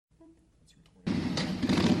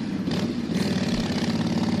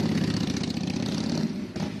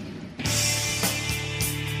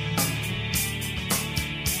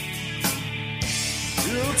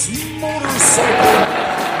It's Motorcycle.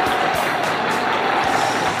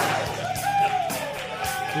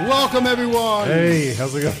 Welcome, everyone. Hey,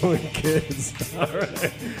 how's it going, kids? All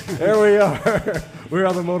right, there we are. We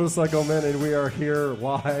are the Motorcycle Men, and we are here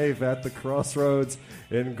live at the Crossroads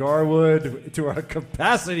in Garwood to our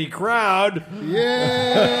capacity crowd. Yay!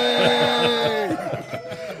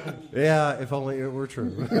 Yeah, if only it were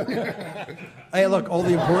true. Hey, look, all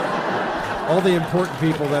the important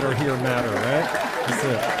people that are here matter, right? That's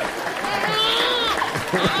it.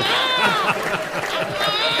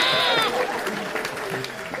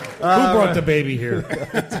 Who brought the baby here?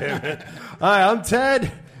 Damn it. Hi, I'm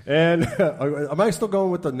Ted. And am I still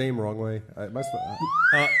going with the name wrong way? That's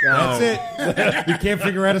it. You can't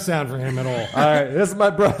figure out a sound for him at all. All right, this is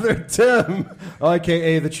my brother Tim,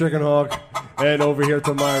 a.k.a. the Chicken Hawk. And over here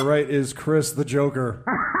to my right is Chris the Joker.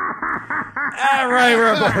 All right,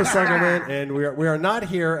 we're at Motorcycle Man, and we are not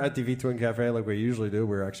here at the V-Twin Cafe like we usually do.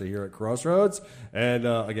 We're actually here at Crossroads. And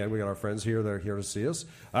again, we got our friends here that are here to see us.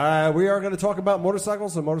 We are going to talk about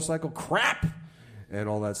motorcycles and motorcycle crap and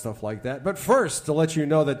all that stuff like that. But first, to let you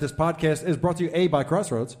know that this podcast is brought to you, by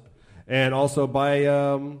Crossroads, and also by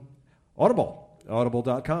Audible,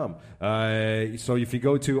 audible.com. So if you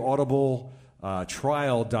go to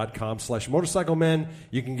trial.com/motorcyclemen,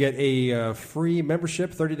 you can get a free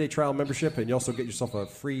membership, 30-day trial membership, and you also get yourself a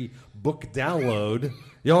free book download.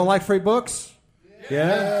 You don't like free books?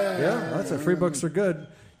 Yeah? That's it. Free books are good.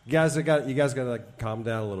 You guys got to like calm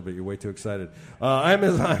down a little bit. You're way too excited.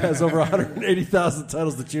 Amazon has over 180,000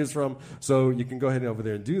 titles to choose from, so you can go ahead and over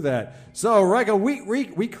there and do that. So, a week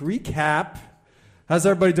recap. How's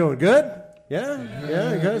everybody doing? Good?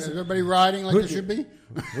 Yeah, you guys. Is everybody riding like they should be?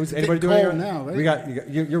 Who's anybody doing cold now, right?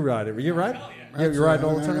 You're riding. You riding? Yeah, you're riding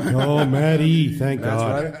all the time. Oh, Maddie, thank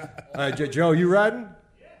God. Right. Joe, you riding?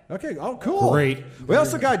 Okay. Oh, cool. Great. We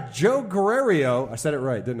also got Joe Guerrero. I said it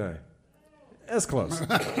right, didn't I? That's close.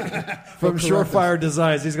 From Surefire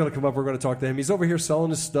Designs. He's going to come up. We're going to talk to him. He's over here selling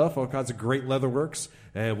his stuff, all kinds of great leather works,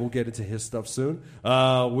 and we'll get into his stuff soon.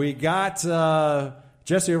 We got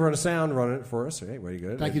Jesse over on the sound running it for us. Hey, very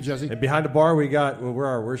good. Thank you, Jesse. And behind the bar, we got,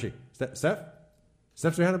 where is she? Steph?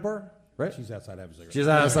 Steph's behind the bar? Right? She's outside having a cigarette. She's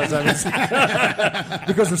outside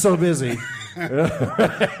because we're so busy.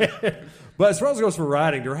 But as far as it goes for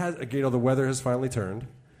riding, the weather has finally turned.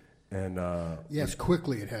 And yes,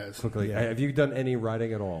 quickly it has. Quickly. Yeah. Have you done any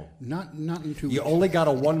riding at all? Not in 2 weeks. You only got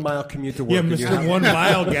a 1 mile commute to work. Yeah, Mr. 1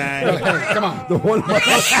 mile guy. Hey, come on. The 1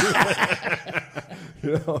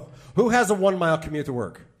 mile. Who has a 1 mile commute to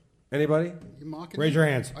work? Anybody? You mocking Raise me? your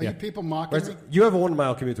hands. Are you people mocking me? You have a 1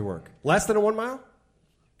 mile commute to work. Less than a 1 mile?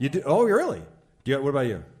 You do? Oh, really? What about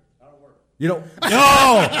you? You don't.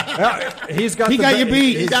 No, He got you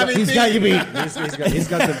beat. He's got you beat. He's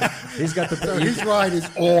got the. So his ride is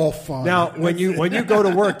all fun. Now, when you go to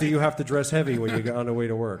work, do you have to dress heavy when you get on the way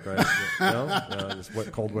to work? Right? No, it's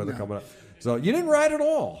cold weather coming up. So you didn't ride at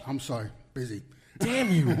all. I'm sorry, busy.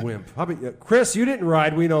 Damn you, wimp! How about Chris? You didn't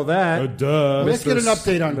ride. We know that. Duh. Let's get an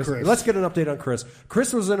update on Chris. Let's get an update on Chris.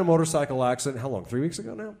 Chris was in a motorcycle accident. How long? 3 weeks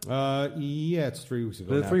ago now? Yeah, it's 3 weeks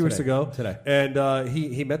ago. 3 weeks ago. Today. And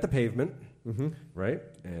he met the pavement. Mm-hmm. Right?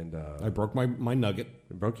 And I broke my nugget.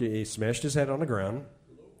 He smashed his head on the ground.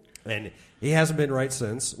 And he hasn't been right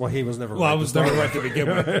since. Well, he was never right. Well, I was never right to begin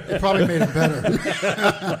with. It probably made him better.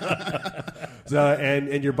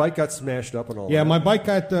 And your bike got smashed up and all that. Yeah, my bike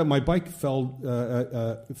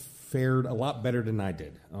fared a lot better than I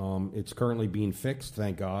did. It's currently being fixed,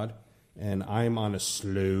 thank God. And I'm on a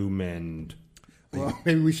slow mend. Well,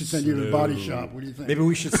 maybe we should send you to the body shop. What do you think? Maybe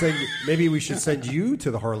we should send you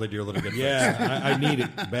to the Harley dealer to get fixed. Yeah, I need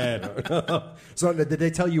it bad. So did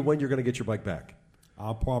they tell you when you're going to get your bike back?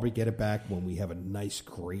 I'll probably get it back when we have a nice,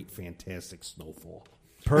 great, fantastic snowfall.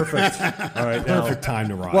 Perfect. All right, perfect time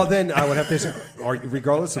to ride. Well, then I would have to say,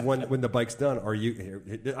 regardless of when the bike's done, are you?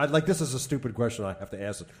 This is a stupid question. I have to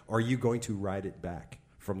ask it. Are you going to ride it back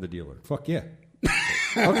from the dealer? Fuck yeah.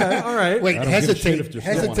 Okay, all right. Wait, hesitate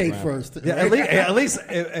first. Yeah, at least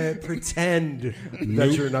pretend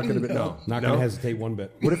that you're not going to be. No, not going to hesitate one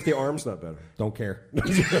bit. What if the arm's not better? Don't care.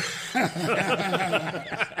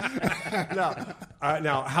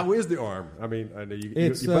 Now, how is the arm? I mean, I know you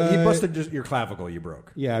busted your clavicle. You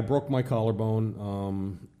broke. Yeah, I broke my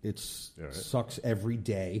collarbone. It sucks every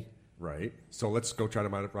day. Right. So let's go try to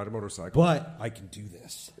ride a motorcycle. But I can do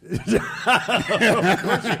this. Pain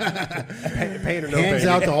or no Hands pain.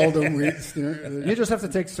 out to hold them. You just have to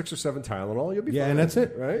take 6 or 7 Tylenol. You'll be fine. And that's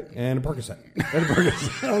it. Right? And a Percocet.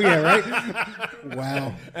 Oh, yeah, right?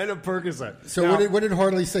 Wow. And a Percocet. So what did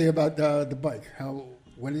Harley say about the bike?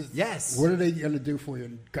 Yes. What are they going to do for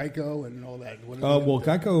you? Geico and all that. What are they Well,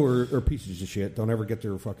 gonna do? Geico are pieces of shit. Don't ever get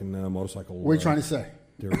their fucking motorcycle. What are you trying to say?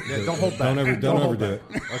 Don't hold back. Don't ever do it.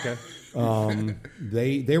 Okay.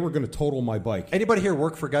 They were going to total my bike. Anybody here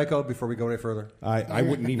work for Geico before we go any further? I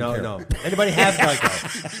wouldn't even care. No. Anybody have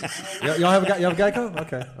Geico? Y'all have you have Geico?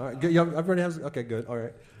 Okay. All right. Everybody has. Okay. Good. All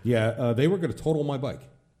right. Yeah, they were going to total my bike.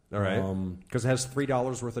 All right. Because it has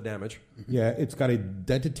 $3 worth of damage. Yeah, it's got a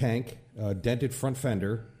dented tank, dented front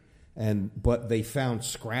fender, but they found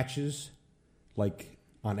scratches like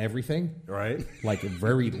on everything. Right. Like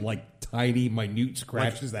very tiny, minute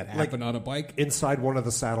scratches that happen on a bike. Inside one of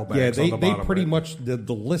the saddlebags. Yeah, on the they bottom, pretty right? much the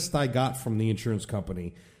list I got from the insurance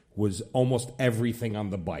company was almost everything on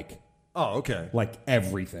the bike. Oh, okay. Like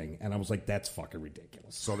everything. And I was like, that's fucking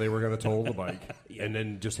ridiculous. So they were going to total the bike and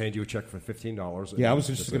then just hand you a check for $15. Yeah, I was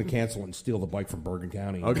just going to cancel it and steal the bike from Bergen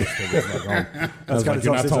County. Okay. I was like,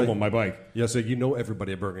 you're not totaling my bike. Yeah, so you know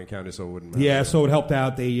everybody at Bergen County, so it wouldn't matter. Yeah, so it helped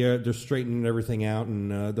out. They're straightening everything out,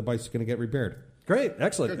 and the bike's going to get repaired. Great,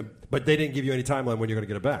 excellent. Good. But they didn't give you any timeline when you're going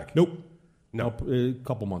to get it back? Nope. Nope. A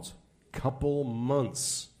couple months. Couple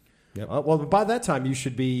months. Yep. Well, by that time, you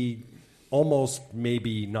should be almost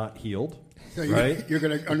maybe not healed. So right? You're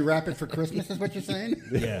going to unwrap it for Christmas, is what you're saying?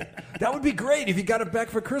 Yeah. That would be great if you got it back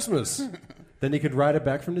for Christmas. Then he could ride it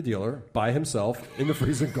back from the dealer by himself in the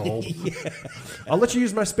freezing cold. Yeah. I'll let you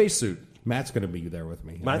use my spacesuit. Matt's going to be there with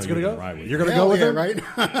me. Matt's going to go? Ride with You're going to go with him? Right?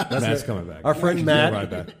 Matt's coming back. Our friend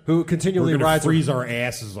Matt, who continually rides... freeze our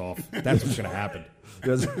asses off. That's what's going to happen.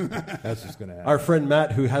 That's what's going to happen. Our friend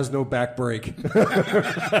Matt, who has no back brake.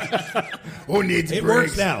 Who needs it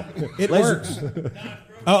brakes? Works now. It works.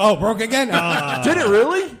 Oh, broke again? Did it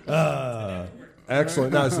really?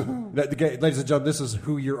 Excellent. Now, ladies and gentlemen, this is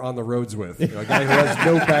who you're on the roads with. A guy who has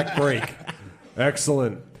no back brake.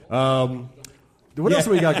 Excellent. What else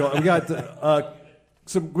we got going? We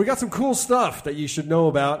got some cool stuff that you should know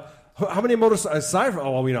about. How many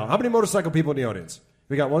how many motorcycle people in the audience?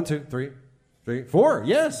 We got 1, 2, 3, 4.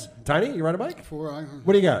 Yes. Tiny, you ride a bike? 4.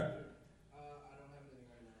 What do you got?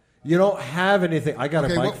 You don't have anything. I got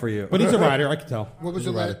a bike for you. But he's a rider, I can tell. What was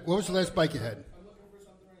the last bike you had?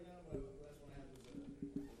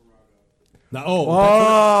 No,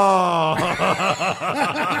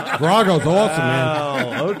 Bragos awesome,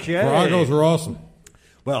 man. Oh, okay. Bragos are awesome.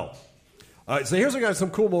 Well, so here's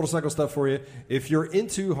some cool motorcycle stuff for you. If you're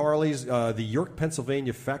into Harleys, the York,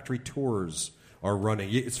 Pennsylvania factory tours are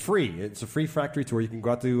running. It's free. It's a free factory tour. You can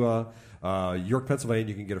go out to York, Pennsylvania.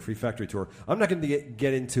 You can get a free factory tour. I'm not going to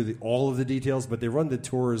get into all of the details, but they run the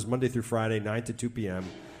tours Monday through Friday, 9 to 2 p.m.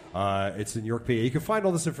 It's in York, PA. You can find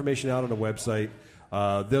all this information out on the website.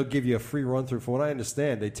 They'll give you a free run-through. From what I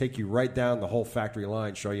understand, they take you right down the whole factory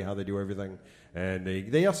line, show you how they do everything. And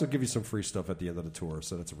they also give you some free stuff at the end of the tour,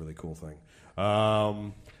 so that's a really cool thing.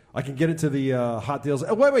 I can get into the hot deals.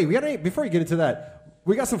 Oh, wait, we got before you get into that,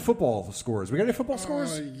 we got some football scores. We got any football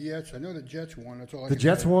scores? Yes, I know the Jets won. That's all I The can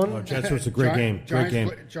Jets say. won? Oh, Jets was a great game.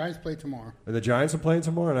 Giants play tomorrow. And the Giants are playing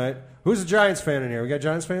tomorrow night. Who's a Giants fan in here? We got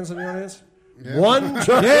Giants fans in the audience? Yeah. One?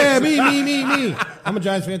 Yeah, me. I'm a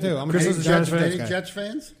Giants fan, too. Chris is a Giants fan. Any Jets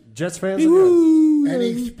fans? Jets fans?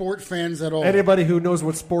 Any sport fans at all? Anybody who knows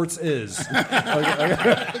what sports is. Okay.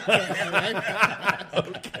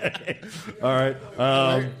 All right.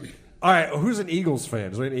 All right. Who's an Eagles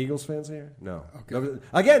fan? Is there any Eagles fans here? No. Okay.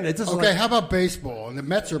 Again, it's just how about baseball? And the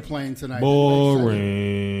Mets are playing tonight.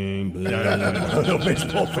 Boring. no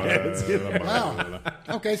baseball fans. Wow.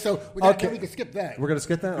 Okay, so we can skip that. We're going to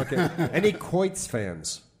skip that? Okay. Any Coits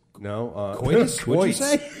fans? No. Coitus? What'd you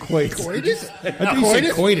say? Coits. Coitus? I think you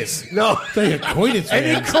said coitus. No. Say a coitus fan.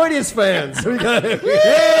 Any Coitus fans? We got it.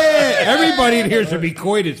 Yeah, everybody in here should be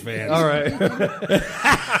coitus fans. All right.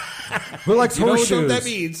 Who likes horseshoes? You know what that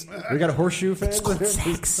means. We got a horseshoe fans?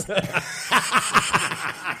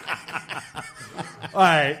 All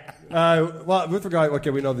right. Well, with regard,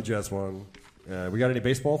 okay, we know the Jets won. We got any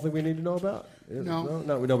baseball thing we need to know about? No.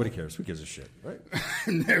 Nobody cares. Who gives a shit, right?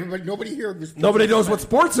 Nobody here. Nobody knows what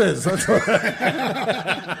sports is. That's right.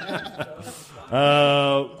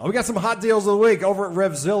 We got some hot deals of the week over at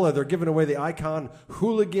Revzilla. They're giving away the Icon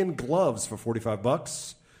Hooligan gloves for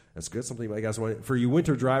 $45. That's good. Something you guys want for you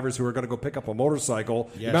winter drivers who are going to go pick up a motorcycle.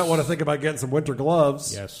 Yes. You might want to think about getting some winter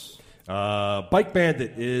gloves. Yes. Bike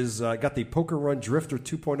Bandit is got the Poker Run Drifter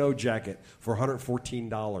 2.0 jacket for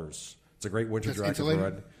 $114. It's a great winter jacket to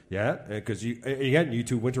ride. Yeah, because you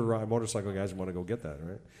two winter motorcycle guys want to go get that,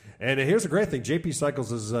 right? And here's the great thing: JP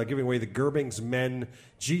Cycles is giving away the Gerbings Men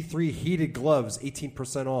G3 heated gloves,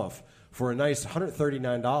 18% off for a nice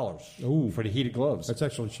 $139. Ooh, for the heated gloves. That's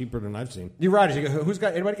actually cheaper than I've seen. You ride it.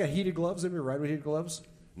 Anybody got heated gloves? Anybody ride with heated gloves?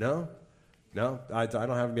 No. No, I don't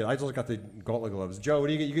have them yet. I just got the gauntlet gloves. Joe, what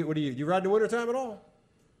do you get? What do you ride in the wintertime at all?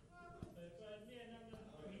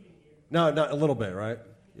 No, not a little bit, right?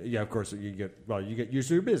 Yeah, of course you get. Well,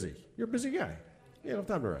 you're busy. You're a busy guy. You don't have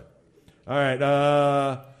time to ride. All right.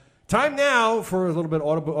 Time now for a little bit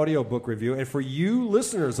audio book review. And for you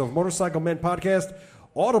listeners of Motorcycle Men Podcast,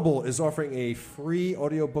 Audible is offering a free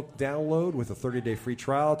audiobook download with a 30-day free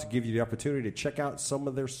trial to give you the opportunity to check out some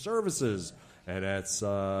of their services. And it's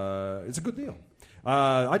a good deal.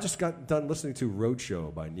 I just got done listening to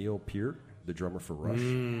Roadshow by Neil Peart, the drummer for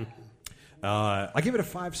Rush. I give it a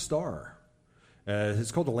 5-star.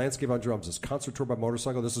 It's called The Landscape on Drums. It's concert tour by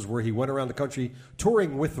motorcycle. This is where he went around the country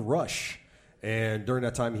touring with Rush. And during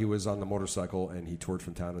that time, he was on the motorcycle, and he toured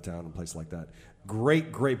from town to town and places like that.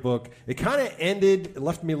 Great, great book. It kind of ended, it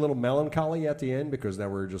left me a little melancholy at the end because now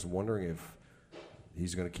we're just wondering if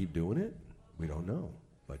he's going to keep doing it. We don't know.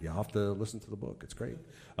 But you'll have to listen to the book. It's great.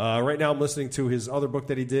 Right now I'm listening to his other book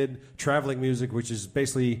that he did, Traveling Music, which is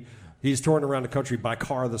basically he's touring around the country by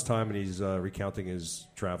car this time, and he's recounting his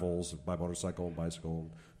travels by motorcycle and bicycle,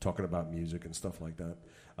 and talking about music and stuff like that.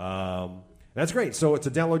 That's great. So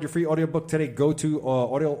to download your free audiobook today, go to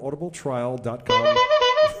audibletrial.com.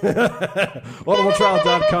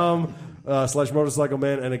 audibletrial.com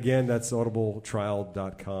 /motorcyclemen. And again, that's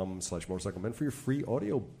audibletrial.com /motorcyclemen for your free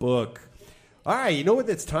audiobook. All right, you know what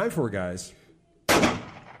it's time for, guys?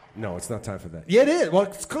 No, it's not time for that. Yeah, it is. Well,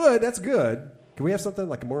 it's good. That's good. Can we have something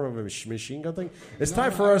like more of a machine gun thing? It's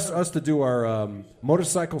time for us to do our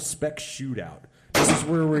motorcycle spec shootout. This is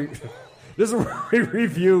where we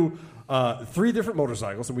review 3 different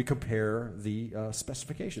motorcycles, and we compare the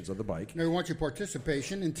specifications of the bike. Now, we want your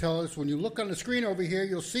participation, and tell us when you look on the screen over here,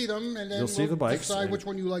 you'll see them, and then You'll see the bikes, decide which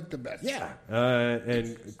one you like the best. Yeah.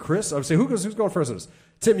 And Chris, I would say, who's going first on this?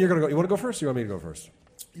 Tim, you're going to go. You want to go first, or you want me to go first?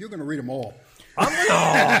 You're going to read them all. Come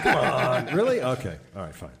on. Really? Okay. All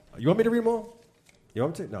right, fine. You want me to read them all? You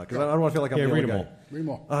want me to? No, because I don't want to feel like I'm the only guy. Read them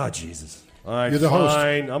all. Oh, Jesus. All right, You're the host.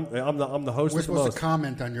 fine. I'm the host. We're with the supposed most. to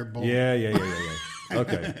comment on your bull. Yeah.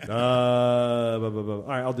 Okay. All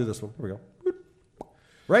right, I'll do this one. Here we go.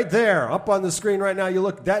 Right there, up on the screen right now, you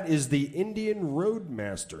look. That is the Indian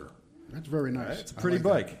Roadmaster. That's very nice. It's a pretty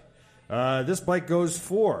bike. This bike goes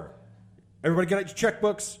for, everybody get out your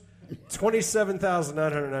checkbooks,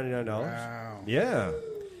 $27,999. Wow. Yeah.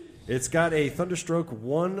 It's got a Thunderstroke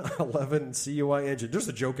 111 CUI engine. There's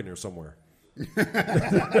a joke in there somewhere.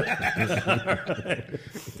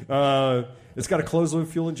 It's got a closed-loop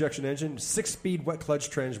fuel injection engine, 6-speed wet clutch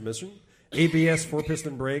transmission, ABS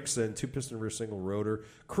 4-piston brakes, and 2-piston rear single rotor.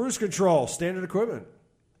 Cruise control, standard equipment.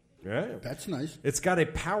 Right. That's nice. It's got a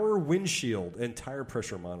power windshield and tire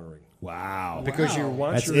pressure monitoring. Wow. Because you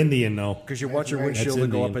want That's your, Indian, though. Because you want your right. windshield That's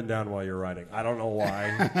to go Indian. up and down while you're riding. I don't know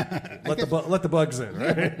why. let the bugs in,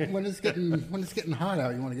 right? When it's getting hot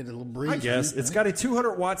out, you want to get a little breeze. I guess. It's got a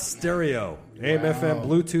 200-watt stereo, AM, FM,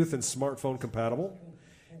 Bluetooth, and smartphone compatible.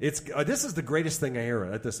 It's this is the greatest thing I hear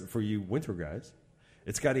at this for you winter guys.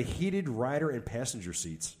 It's got a heated rider and passenger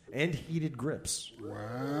seats and heated grips.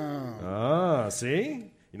 Wow. Ah,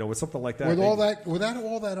 see? You know, with something like that. Without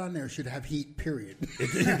all that on there, should have heat, period.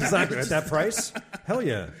 Exactly. At that price? Hell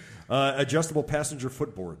yeah. Adjustable passenger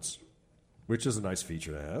footboards, which is a nice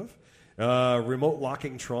feature to have. Remote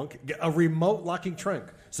locking trunk. A remote locking trunk.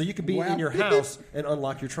 So you can be in your house and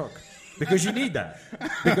unlock your trunk. Because you need that.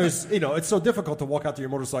 Because, you know, it's so difficult to walk out to your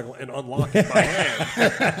motorcycle and unlock it by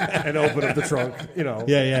hand and open up the trunk, you know.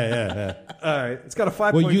 Yeah. All right. It's got a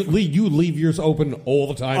 5. Well, you leave yours open all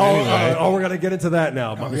the time anyway. We're going to get into that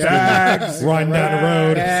now. Bags. Riding down the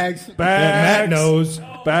road. Bags. Yeah, Matt knows.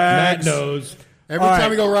 Bags. Matt knows. Every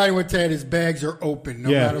time we go riding with Ted, his bags are open,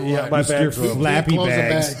 no matter what. Yeah, my bags are open. Flappy Close the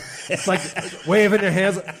bags. bag. It's like waving your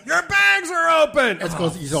hands. Your bags are open. That's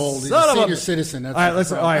because he's old. He's Son a of a- senior citizen. That's All right, the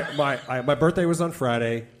listen. problem. All right, my birthday was on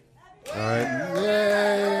Friday. All right.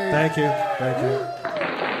 Yay. Thank you. All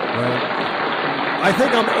right. I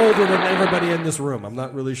think I'm older than everybody in this room. I'm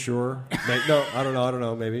not really sure. No, I don't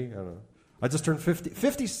know. Maybe. I don't know. I just turned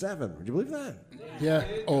 57. Would you believe that? Yeah,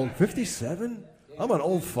 old. 57? I'm an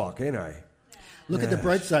old fuck, ain't I? Look at the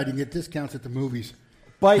bright side. You can get discounts at the movies.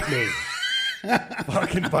 Bite me.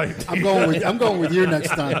 Fucking bite me. I'm going with you next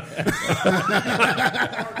time.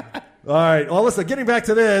 All right. Well, listen, getting back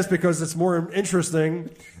to this because it's more interesting.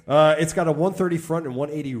 It's got a 130 front and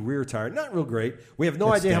 180 rear tire. Not real great. We have no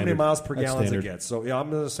That's idea how many standard. miles per That's gallon it standard. gets. So yeah, I'm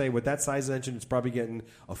going to say with that size engine, it's probably getting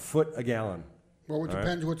a foot a gallon. Well, it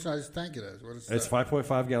depends what size tank it is. What is It's that?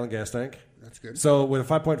 5.5 gallon gas tank. That's good. So with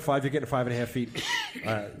a 5.5, you're getting 5.5 feet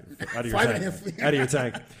out of your 5.5 tank. feet. Out of your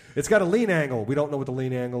tank. It's got a lean angle. We don't know what the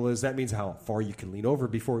lean angle is. That means how far you can lean over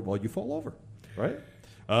before you fall over, right?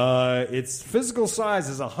 Its physical size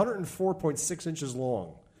is 104.6 inches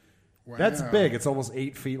long. Wow. That's big. It's almost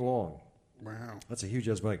 8 feet long. Wow. That's a huge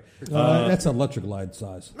ass bike. That's Electric Glide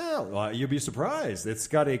size. Well, you'd be surprised. It's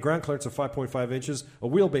got a ground clearance of 5.5 inches. A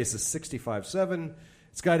wheelbase is 65.7.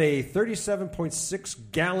 It's got a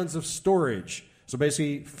 37.6 gallons of storage. So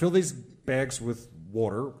basically, fill these bags with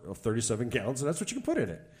water of 37 gallons, and that's what you can put in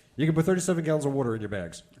it. You can put 37 gallons of water in your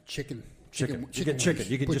bags. Chicken. Chicken. You Chicken can chicken.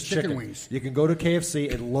 wings. You can Put just chicken wings. You can go to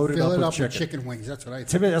KFC and load Fill it it up up with chicken. with chicken wings. That's what I think.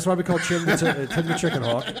 Tim, that's why we call Tim the Chicken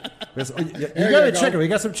Hawk. Because, you got you a go. chicken. We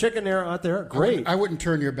got some chicken there out there. Great. I wouldn't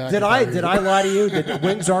turn your back. Did if I were did you. I lie to you? The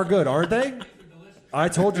wings are good, aren't they? I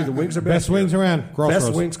told you the wings are Best wings around. Crossroads.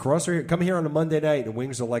 Best wings. Crossroads. Come here on a Monday night. The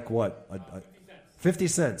wings are like what? 50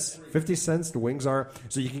 cents. 50 cents. The wings are.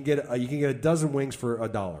 So you can get a dozen wings for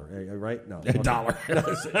 $1. Right? No,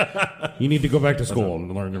 $1. You need to go back to school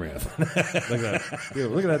and learn your math. Look at that.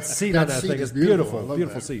 Dude, look at that seat That on that seat thing. is It's beautiful. I love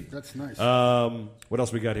Beautiful that. seat. That's nice. What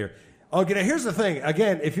else we got here? Okay, now here's the thing.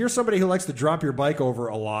 Again, if you're somebody who likes to drop your bike over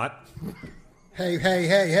a lot, Hey!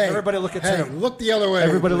 Everybody look at Tim. Look the other way.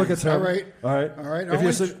 Everybody look please. at Tim. All right. All right. All right.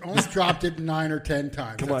 If you're Only dropped it 9 or 10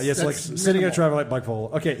 times. come on, yes, like sitting in a traffic light bike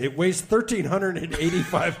pole. Okay, it weighs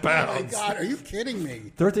 1,385 Oh my pounds. God! Are you kidding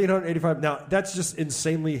me? 1,385. Now that's just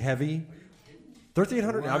insanely heavy.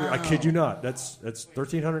 1,300. I mean, I kid you not. That's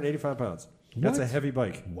 1,385 pounds. That's a heavy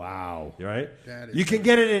bike. Wow. All right. That is You can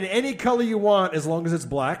get it in any color you want as long as it's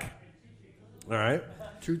black. All right.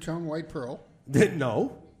 Two-tone white pearl.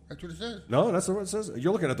 No. That's what it says. No, that's not what it says.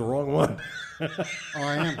 You're looking at the wrong one. Oh,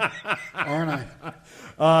 I am. Aren't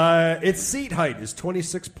I? Its seat height is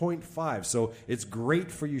 26.5, so it's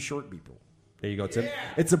great for you short people. There you go, Tim.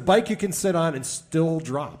 It's a bike you can sit on and still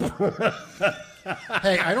drop.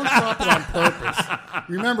 Hey, I don't drop it on purpose.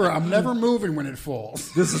 Remember, I'm never moving when it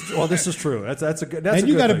falls. This is true. That's a good. That's And a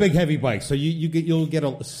you good got a thing. big heavy bike, so you'll get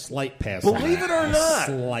a slight pass. on Believe that. it or A not.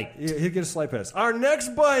 slight. Yeah, he'll get a slight pass. Our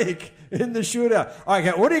next bike in the shootout. All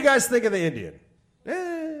right, what do you guys think of the Indian?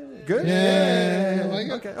 Good. Yeah. I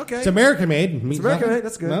like it. Okay. It's American made. It's American made.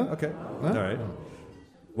 That's good. No? Okay. All right.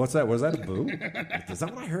 What's that? Was that a boo? Is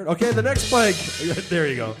that what I heard? Okay, the next bike. There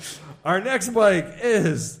you go. Our next bike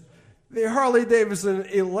is the Harley Davidson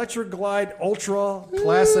Electric Glide Ultra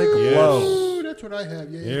Classic Low. Ooh, that's what I have.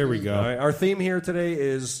 Yeah, There we go. All right, our theme here today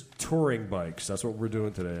is touring bikes. That's what we're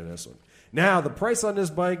doing today in this one. Now, the price on this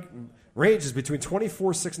bike ranges between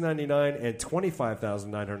 $24,699 and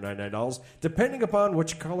 $25,999, depending upon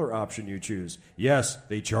which color option you choose. Yes,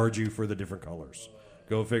 they charge you for the different colors.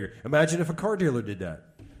 Go figure. Imagine if a car dealer did that.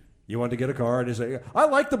 You want to get a car and they say, I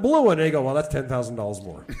like the blue one. And they go, well, that's $10,000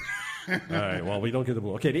 more. All right, well, we don't get the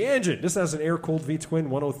blue. Okay, the engine. This has an air-cooled V-twin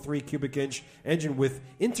 103 cubic inch engine with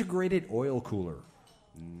integrated oil cooler.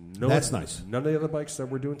 No, That's nice. None of the other bikes that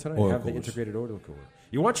we're doing tonight Oil have the coolers. integrated oil cooler.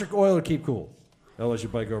 You want your oil to keep cool, unless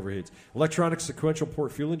your bike overheats. Electronic sequential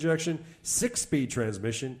port fuel injection, 6-speed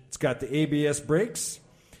transmission. It's got the ABS brakes.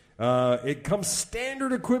 It comes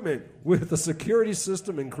standard equipment with a security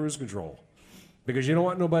system and cruise control, because you don't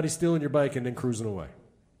want nobody stealing your bike and then cruising away.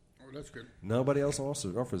 Oh, that's good. Nobody else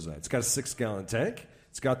also offers that. It's got a 6-gallon tank.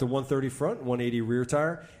 It's got the 130 front, 180 rear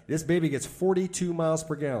tire. This baby gets 42 miles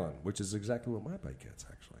per gallon, which is exactly what my bike gets,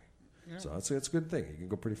 actually. Yeah. So that's a good thing. You can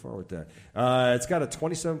go pretty far with that. It's got a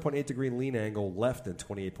 27.8 degree lean angle left and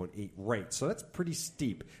 28.8 right. So that's pretty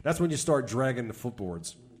steep. That's when you start dragging the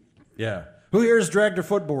footboards. Yeah. Who here has dragged their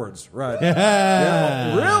footboards? Right.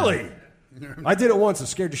 Yeah. Really? I did it once. It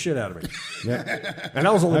scared the shit out of me. Yeah. And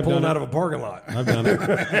I was only I've pulling done out it. of a parking lot. I've done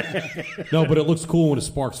it. No, but it looks cool when the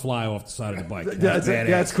sparks fly off the side of the bike.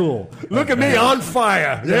 That's cool. Look at me on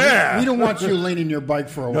fire. Yeah. We don't want you leaning your bike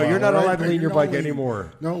for a while. you're not all allowed to lean your Don't bike lean.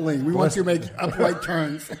 anymore. Don't lean. We want you to make upright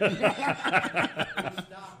turns.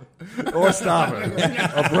 Or stop it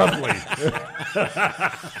abruptly.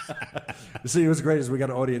 You see, what's great is we got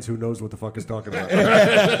an audience who knows what the fuck is talking about.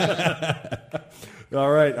 All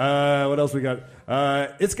right, what else we got?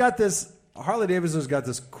 It's got this. Harley Davidson's got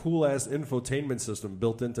this cool ass infotainment system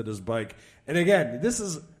built into this bike. And again, this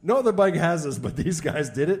is no other bike has this, but these guys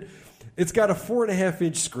did it. It's got a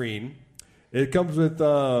 4.5-inch screen. It comes with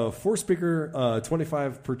 4-speaker,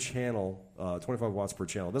 25 per channel, 25 watts per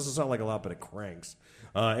channel. Doesn't sound like a lot, but it cranks.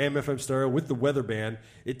 AM/FM stereo with the weather band.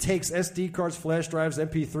 It takes SD cards, flash drives,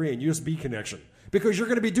 MP3, and USB connection, because you're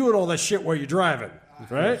going to be doing all that shit while you're driving,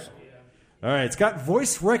 right? All right, it's got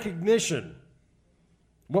voice recognition.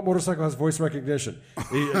 What motorcycle has voice recognition?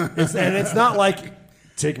 And it's not like,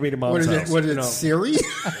 take me to mom's house. What is you it, know? Siri?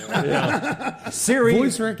 Yeah. Siri,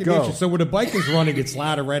 Voice recognition. go. So when the bike is running, it's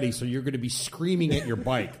loud already, so you're going to be screaming at your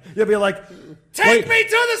bike. You'll be like, Take me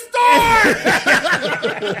to the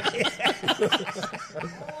store!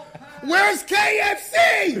 Where's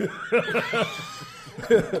KFC?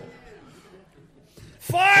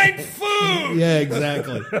 Find food! Yeah,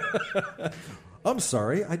 exactly. I'm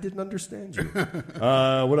sorry, I didn't understand you.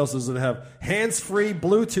 What else does it have? Hands-free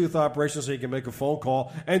Bluetooth operation so you can make a phone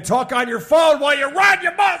call and talk on your phone while you ride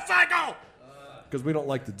your motorcycle. Because we don't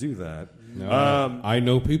like to do that. No, I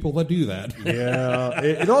know people that do that. Yeah.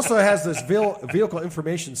 It also has this vehicle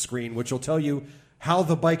information screen, which will tell you how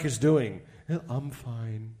the bike is doing. I'm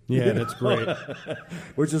fine. Yeah, that's great.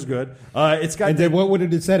 Which is good. It's got. And then what would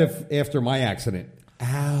it have said if after my accident?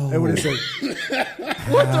 Ow. It would have said,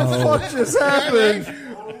 "What the fuck just happened?"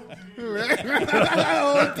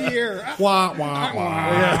 Oh dear. Wah, wah,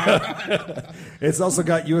 wah. It's also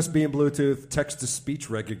got USB and Bluetooth text-to-speech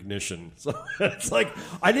recognition. So it's like,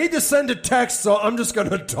 I need to send a text, so I'm just going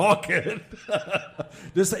to talk it.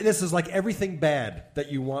 This is like everything bad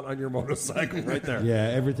that you want on your motorcycle right there. Yeah,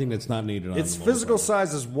 everything that's not needed on Its the physical motorcycle.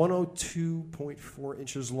 size is 102.4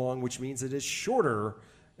 inches long, which means it is shorter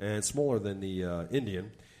and smaller than the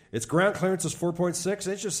Indian. Its ground clearance is 4.6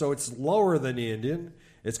 inches, so it's lower than the Indian.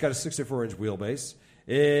 It's got a 64-inch wheelbase.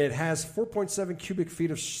 It has 4.7 cubic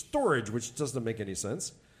feet of storage, which doesn't make any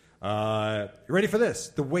sense. You ready for this?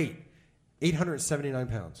 The weight, 879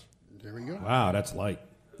 pounds. There we go. Wow, that's light.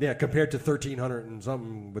 Yeah, compared to 1,300 and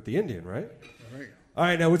something with the Indian, right? Right. All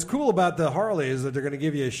right, now what's cool about the Harley is that they're going to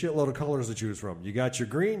give you a shitload of colors to choose from. You got your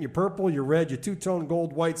green, your purple, your red, your two-tone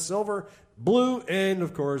gold, white, silver, blue, and,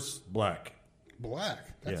 of course, black. Black.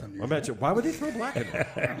 That's Yeah, unusual. imagine. Why would they throw black in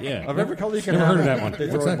there? Yeah. Of every color you can Never have, heard of that one. they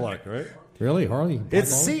What's throw in that? black, right? Really, Harley? Its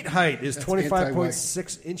Black seat height is That's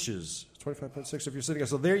 25.6 inches. 25.6 if you're sitting.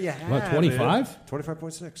 So there you have What, 25?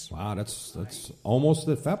 25.6. Wow, that's almost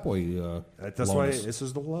the Fat Boy. That's why longest. this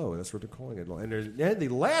is the low. That's what they're calling it. And the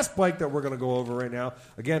last bike that we're going to go over right now,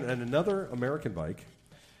 again, and another American bike.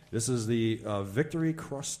 This is the Victory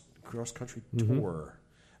Cross Country Tour.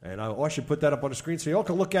 And I should put that up on the screen so you all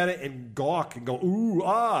can look at it and gawk and go, ooh,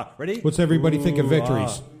 ah. Ready? What's everybody think of Ooh,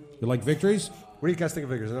 Victories? ah. You like Victories? What do you guys think of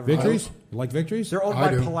Victories? Victories? You like Victories? They're owned I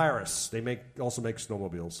by do. Polaris. They also make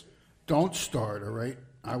snowmobiles. Don't start, all right?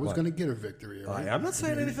 I was going to get a victory, all right? I'm not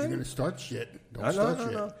saying anything. You're going to start shit. Don't No, start no,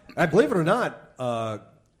 shit. no. I believe it or not,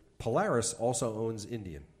 Polaris also owns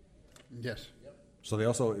Indian. Yes. So they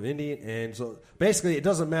also have Indian, and so basically it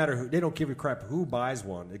doesn't matter who. They don't give a crap who buys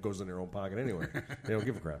one. It goes in their own pocket anyway. They don't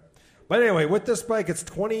give a crap. But anyway, with this bike, it's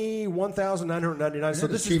 $21,999. So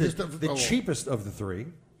the this cheapest is the cheapest of the three.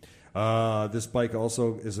 This bike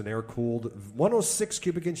also is an air-cooled 106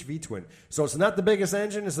 cubic inch V-twin. So it's not the biggest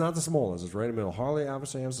engine. It's not the smallest. It's right in the middle. Harley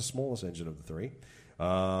obviously has the smallest engine of the three.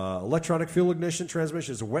 Electronic fuel ignition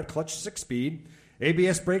transmission is a wet clutch 6-speed.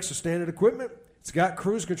 ABS brakes are standard equipment. It's got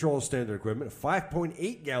cruise control as standard equipment. A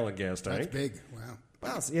 5.8 gallon gas tank. That's big. Wow.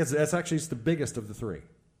 Wow, that's actually the biggest of the three.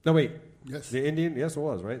 No, wait. Yes. The Indian, yes, it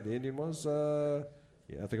was, right? The Indian was, yeah,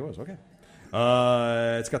 I think it was. Okay.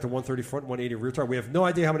 It's got the 130 front, 180 rear tire. We have no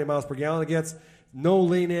idea how many miles per gallon it gets. No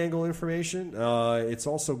lane angle information. It's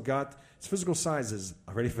also got, its physical size is,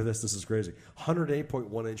 ready for this? This is crazy.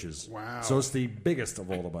 108.1 inches. Wow. So it's the biggest of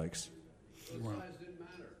all the bikes. Wow.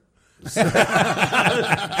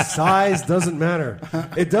 Size doesn't matter.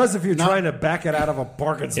 It does if you're trying to back it out of a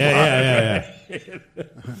parking spot. Yeah.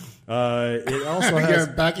 It also You're has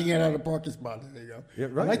backing it out of the parking spot. There you go. Yeah,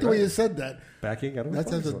 right, I like the way right. you said that. backing out of a That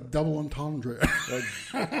parking has a spot. double entendre.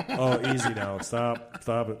 Oh, easy now. Stop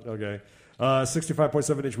it. Okay.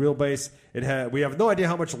 65.7 inch wheelbase. We have no idea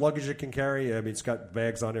how much luggage it can carry. I mean, it's got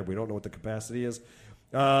bags on there. We don't know what the capacity is.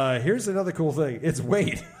 Here's another cool thing. Its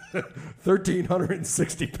weight,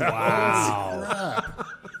 1,360 pounds. Crap.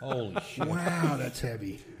 Holy shit. Wow, that's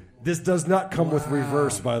heavy. This does not come with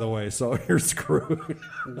reverse, by the way, so you're screwed.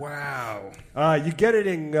 Wow. You get it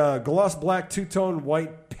in gloss black, two-tone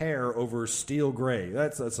white pair over steel gray.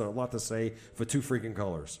 That's a lot to say for two freaking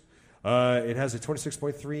colors. It has a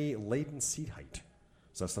 26.3 laden seat height.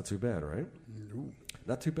 So that's not too bad, right? Ooh.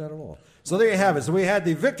 Not too bad at all. So there you have it. So we had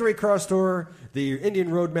the Victory Cross Tour, the Indian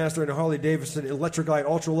Roadmaster, and the Harley Davidson Electric Glide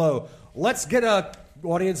Ultra Low. Let's get a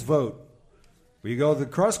audience vote. We go the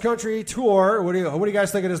cross country tour. What do you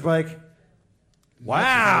guys think of this bike?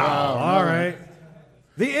 Wow! All right.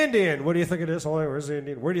 The Indian. What do you think of this? Hold on, where's the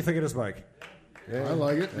Indian? Where do you think of this bike? I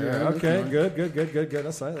like it. Yeah, Okay, that's nice. good.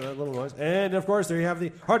 That's nice, that little noise. And of course, there you have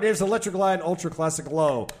the Harley Davidson Electric Glide Ultra Classic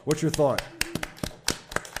Low. What's your thought?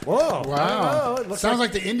 Whoa! Wow. It looks Sounds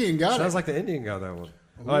like the Indian got Sounds it. like the Indian got that one.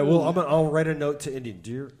 All right, well, I'll write a note to Indian.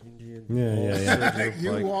 Dear Indian, Yeah.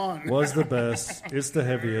 You bike won. was the best. It's the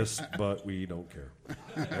heaviest, but we don't care.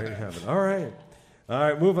 There you have it. All right. All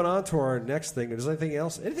right, moving on to our next thing. Is there anything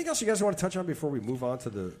else? Anything else you guys want to touch on before we move on to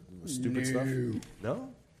the stupid stuff? No?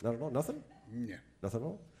 Not at all? Nothing? Yeah. Nothing at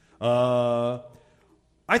all?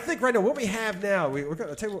 I think right now, what we have now, we're going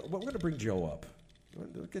to tell you what, we're going to bring Joe up.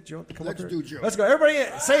 Get Joe to come Let's up do here. Joe. Let's go. Everybody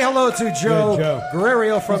say hello to Joe, Joe.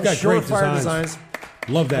 Guerrero from He's got great Surefire designs. Designs.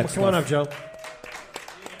 Love that Come on up, stuff.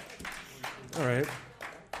 Joe. All right.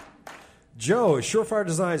 Joe, Surefire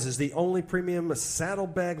Designs is the only premium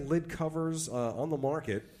saddlebag lid covers on the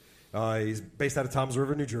market. He's based out of Toms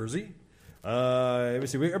River, New Jersey. Let me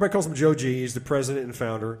see. Everybody calls him Joe G. He's the president and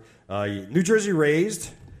founder. New Jersey raised.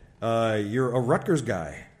 You're a Rutgers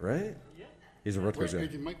guy, right? Yeah. He's a Rutgers guy.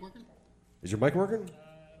 Is your mic working? Is your mic working?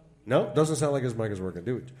 No, doesn't sound like his mic is working.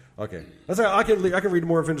 Do it. Okay, that's all right. I can read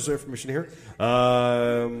more of his information here.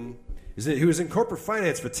 He was in corporate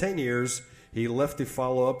finance for 10 years. He left to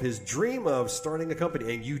follow up his dream of starting a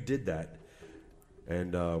company, and you did that.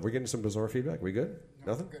 And we're getting some bizarre feedback. We good?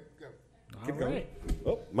 Nothing? Good. Go. Keep going.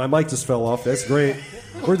 Oh, my mic just fell off. That's great.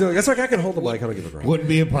 We're doing. That's like I can hold the mic. I don't give a crap. Wouldn't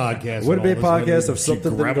be a podcast. Wouldn't be a at all. podcast if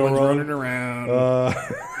something didn't go wrong. running around.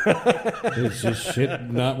 It's just shit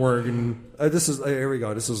not working. This is here we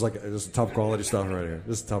go. This is top quality stuff right here.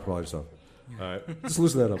 This is top quality stuff. All right, just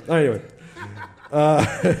loosen that up. Anyway,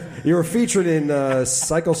 you were featured in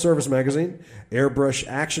Cycle Service Magazine, Airbrush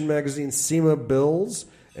Action Magazine, SEMA Bills,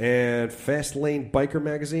 and Fast Lane Biker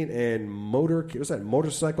Magazine, and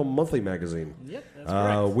Motorcycle Monthly Magazine. Yep, that's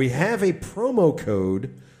correct. We have a promo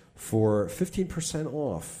code for 15%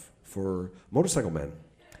 off for Motorcycle Men.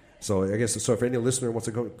 So I guess if any listener wants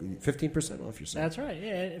to go, 15% off your site. That's right.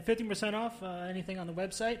 Yeah, 15% off anything on the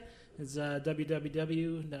website. It's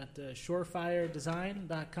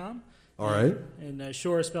www.shorefiredesign.com. All right. And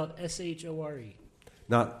Shore is spelled S-H-O-R-E.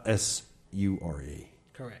 Not S-U-R-E.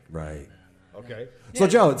 Correct. Right. Okay. Yeah. So,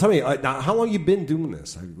 Joe, tell me, now, how long you been doing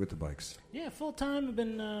this with the bikes? Yeah, full time. I've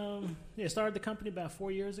been started the company about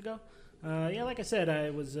 4 years ago. Like I said,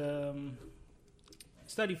 I was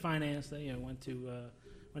studied finance.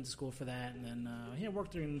 Went to school for that, and then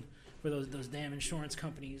worked for those damn insurance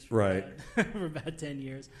companies for for about 10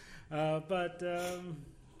 years. But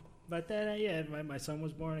then my son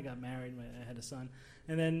was born. I got married. I had a son,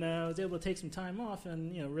 and then I was able to take some time off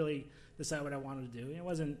and really decide what I wanted to do. It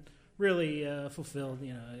wasn't really fulfilled,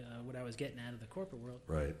 what I was getting out of the corporate world.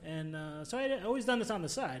 Right. And so I had always done this on the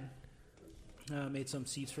side. Made some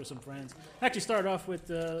seats for some friends. Actually started off with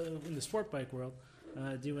in the sport bike world,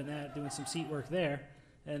 doing some seat work there.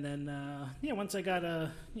 And then, once I got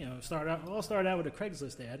started out with a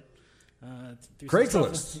Craigslist ad.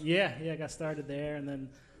 Craigslist? I got started there, and then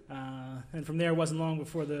and from there, it wasn't long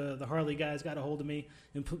before the Harley guys got a hold of me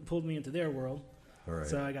and pulled me into their world. All right.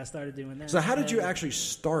 So I got started doing that. So how did you actually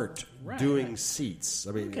start doing seats?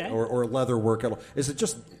 I mean, Okay. or leather work? Is it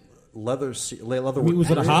just leather work? I mean,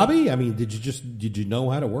 was it a hobby? I mean, did you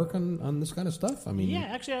know how to work on this kind of stuff? I mean, Yeah,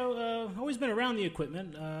 actually, I've always been around the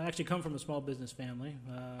equipment. I actually come from a small business family.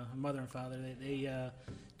 Mother and father, they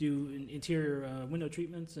do interior window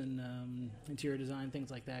treatments and interior design,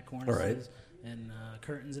 things like that, cornices and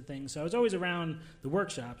curtains and things. So I was always around the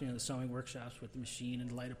workshop, the sewing workshops with the machine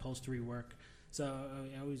and the light upholstery work. So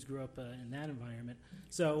I always grew up in that environment.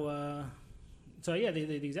 So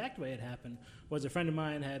the exact way it happened was a friend of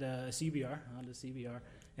mine had a CBR, Honda CBR,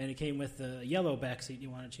 and it came with a yellow back seat. You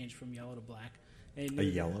want to change from yellow to black. And A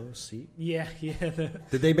yellow seat? Yeah. Did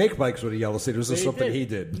they make bikes with a yellow seat, or was this something he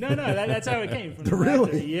did? No, that's how it came. From the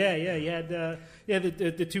Really? Yeah. You had the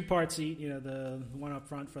two-part seat, the one up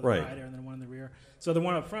front for the rider and then one in the rear. So the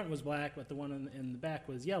one up front was black, but the one in the back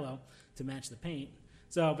was yellow to match the paint.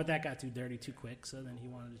 So, but that got too dirty too quick. So then he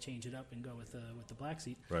wanted to change it up and go with the black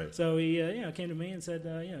seat. Right. So he came to me and said,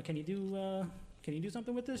 can you do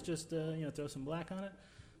something with this? Just throw some black on it.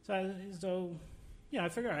 I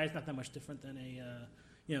figured it's not that much different than a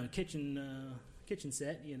kitchen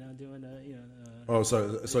set. Doing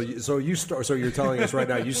So you're telling us right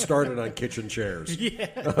now you started on kitchen chairs. Yeah.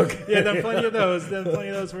 Okay. Yeah, done plenty of those.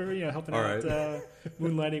 For helping All out right.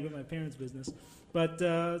 moonlighting with my parents' business. But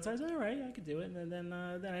so I said, all right, I could do it. And then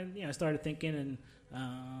I started thinking, and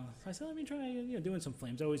I said, let me try doing some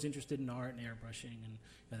flames. Always interested in art and airbrushing and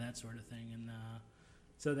that sort of thing. And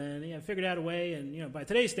so then I figured out a way, and by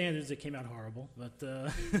today's standards, it came out horrible. But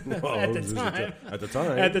at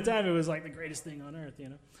the time, it was like the greatest thing on earth,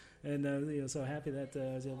 And so happy that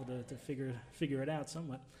I was able to figure it out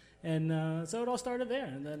somewhat. And so it all started there,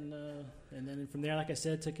 and then from there, like I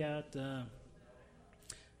said, took out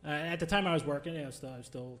At the time I was working, I was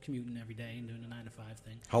still commuting every day and doing the 9 to 5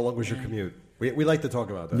 thing. How long was your commute? We like to talk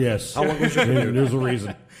about that. Yes. How long was your commute? There's a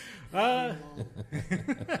reason. Yeah,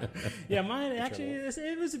 mine actually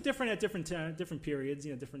it was different at different periods,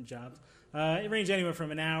 different jobs. It ranged anywhere from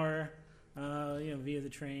an hour, via the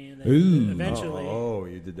train. Then Ooh. eventually, Oh,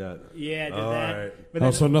 you did that. yeah, I did All that. right. But then,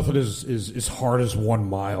 Also, nothing is as hard as 1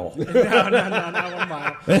 mile. no, not 1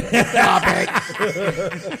 mile.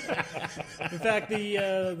 In fact,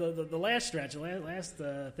 the last stretch, the last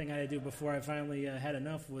thing I had to do before I finally had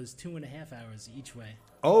enough was 2.5 hours each way.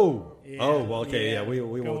 Oh. Yeah, Oh, well, okay, yeah, we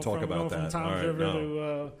Going won't talk from- about going that. From All Tom's right, River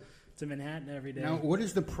no. to Manhattan every day. Now, what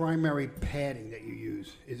is the primary padding that you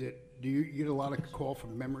use? Do you get a lot of call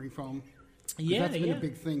from memory foam? 'Cause Yeah, that's been yeah. a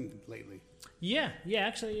big thing lately. Yeah,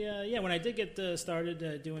 actually, when I did get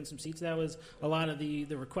started doing some seats, that was a lot of the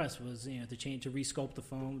request was to resculpt the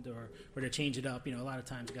foam or to change it up. A lot of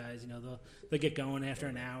times guys, they'll get going after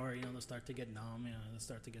an hour. They'll start to get numb. They'll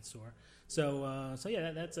start to get sore. So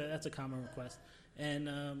yeah, that's a common request. And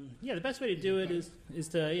the best way to do it is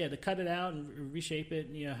to cut it out and reshape it.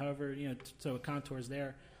 However, so it contours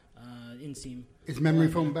there. Inseam. Is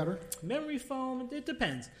memory foam better? Memory foam, it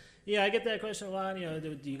depends. Yeah, I get that question a lot.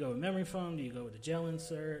 Do you go with memory foam? Do you go with a gel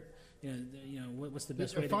insert? What's the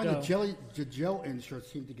best way I to find go? the gel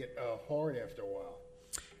inserts seem to get hard after a while.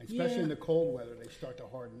 Especially Yeah. in the cold weather, they start to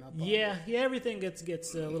harden up. Yeah, everything gets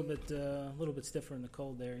a little bit stiffer in the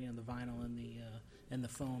cold there. The vinyl and the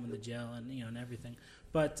foam and the gel and everything.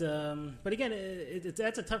 But again,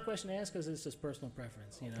 that's a tough question to ask because it's just personal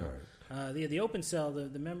preference. The open cell,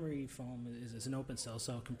 the memory foam is an open cell,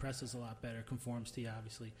 so it compresses a lot better, conforms to you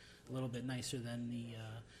obviously a little bit nicer than the.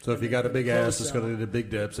 So if you got a big ass, it's going to need a big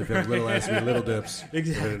dips. If you have a little ass, you need little dips.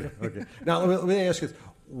 Exactly. Okay. Now let me ask you this: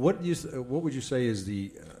 what would you say is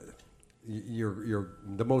the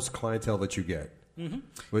most clientele that you get?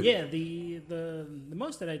 Mm-hmm. Yeah, the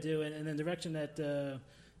most that I do, and the direction that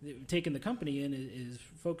taking the company in is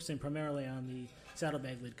focusing primarily on the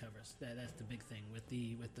saddlebag lid covers. That's the big thing with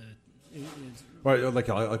the. Right, like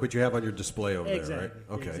what you have on your display over there, right?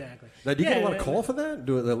 Okay. Exactly. Now, do you get a lot of call for that?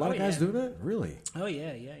 Do a lot Oh, of guys yeah. do that? Really? Oh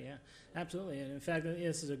yeah, absolutely. And in fact,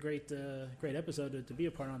 this is a great episode to be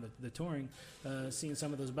a part on the touring. Seeing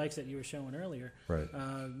some of those bikes that you were showing earlier. Right.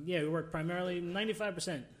 We work primarily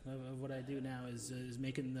 95% of what I do now is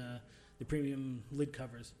making the premium lid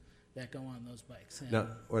covers that go on those bikes. And Now,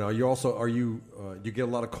 well, you get a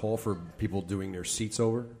lot of call for people doing their seats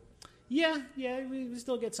over? Yeah, we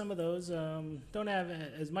still get some of those. Don't have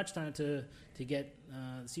as much time to get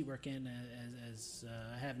the seat work in as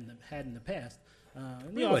I have had in the past.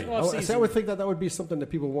 Really? I would think that would be something that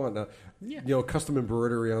people want. Yeah. Custom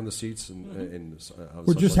embroidery on the seats and We're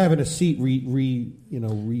stuff just like having a seat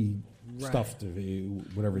stuffed,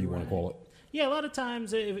 whatever you want to call it. Yeah, a lot of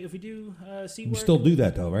times if we do seat You work, still do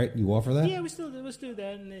that though, right? You offer that? yeah, we still do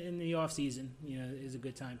that in the off season. Is a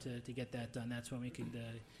good time to get that done. That's when we could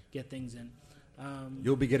get things in.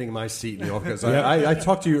 You'll be getting my seat in the office. I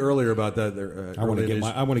talked to you earlier about that. I want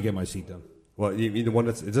to get my seat done. Well, you mean the one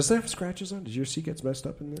that's does it have scratches on? Did your seat get messed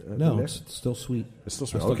up in there? No, in there? it's still sweet. It's still I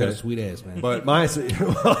sweet. still got Okay. a sweet ass, man. But my seat,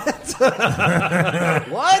 what?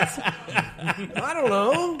 I don't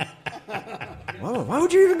know. Why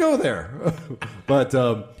would you even go there? But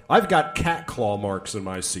I've got cat claw marks in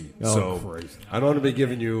my seat, so Christ. I don't want to be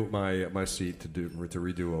giving you my seat to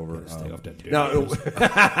redo over. Stay off that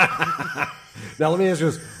Now let me ask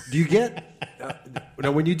you this: do you get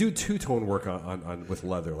now when you do two-tone work on with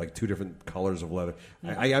leather, like two different colors of leather?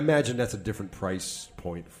 I imagine that's a different price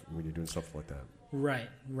point when you're doing stuff like that. Right,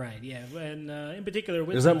 yeah, and in particular,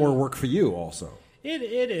 with Is that more work for you also? It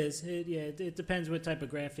is. It depends what type of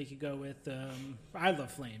graphic you go with. I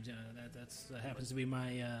love flames. That happens to be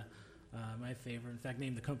my my favorite. In fact,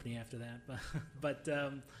 named the company after that. But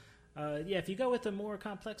if you go with a more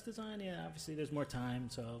complex design, obviously there's more time.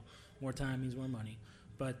 So more time means more money.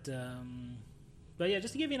 But yeah,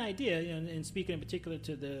 just to give you an idea, and speaking in particular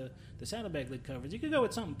to the saddlebag lid covers, you could go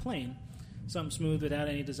with something plain, something smooth without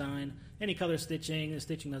any design, any color stitching. The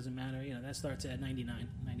stitching doesn't matter. That starts at $99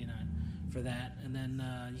 for that, and then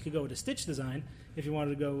you could go with a stitch design if you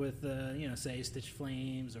wanted to go with say stitch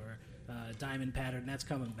flames or diamond pattern. That's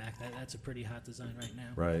coming back. That's a pretty hot design right now.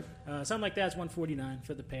 Right. Something like that's $149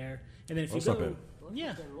 for the pair, and then if you That's not go,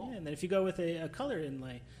 bad. and then if you go with a color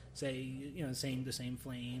inlay, say the same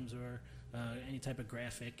flames or any type of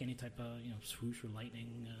graphic, any type of swoosh or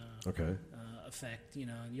lightning effect,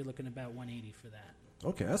 you're looking about $180 for that.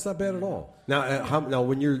 Okay, that's not bad at all. Now,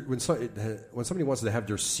 when somebody wants to have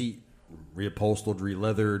their seat reupholstered,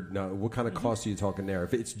 re-leathered, now what kind of cost are you talking there?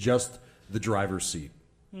 If it's just the driver's seat,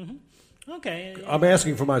 Okay. I'm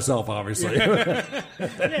asking for myself, obviously. No,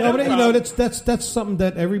 but you know that's something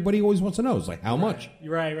that everybody always wants to know. It's like how much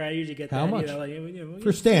Right. I usually get that. How much?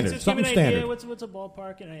 For Just standard, give something me an idea, standard. what's a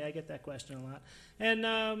ballpark? And I get that question a lot. And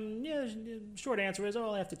the short answer is,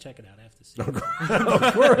 I have to check it out. I have to see.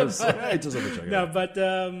 Of course. I just have to check it No, out.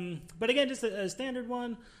 but again, just a standard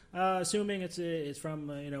one. Assuming it's from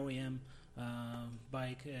an OEM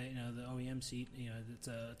bike, the OEM seat. It's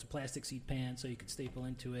a plastic seat pan, so you can staple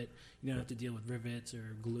into it. You don't have to deal with rivets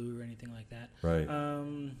or glue or anything like that. Right.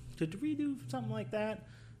 To redo something like that,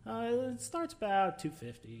 it starts about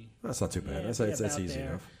 $250. That's not too bad. Yeah, That's about easy there.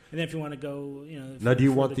 enough. And then if you want to go, Now, do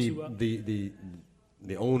you want the two up- the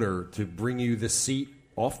owner to bring you the seat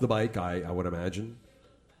off the bike? I would imagine.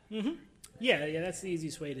 Yeah, that's the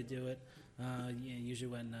easiest way to do it. Usually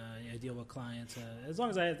when I deal with clients, as long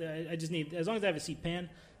as I have a seat pan,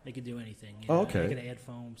 I can do anything. Okay. I can add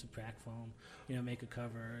foam, subtract foam, make a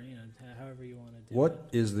cover, however you want to do it. What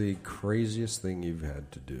is the craziest thing you've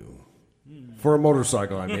had to do? For a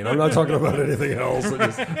motorcycle, I mean. I'm not talking about anything else.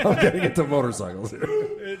 I'm getting into motorcycles here.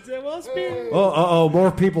 Oh,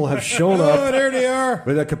 more people have shown up. Oh, there they are.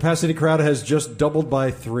 But the capacity crowd has just doubled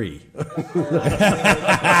by 3.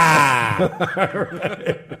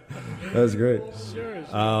 That's great.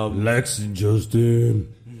 Lex and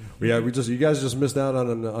Justin. Yeah, you guys just missed out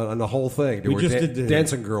on the whole thing. We just did the-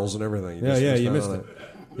 dancing girls and everything. You missed out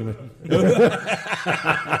it. on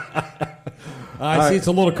I see it's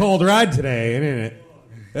a little cold ride today, isn't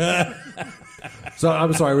it? So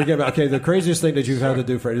I'm sorry. We get back. Okay, the craziest thing that you've had to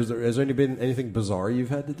do, Fred, has there been anything bizarre you've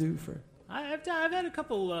had to do, Fred? I've had a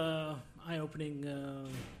couple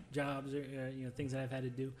eye-opening jobs or things that I've had to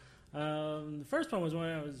do. The first one was when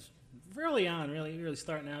I was early on, really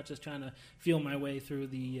starting out, just trying to feel my way through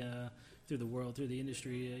the world, through the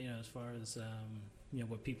industry, as far as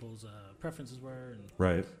what people's preferences were and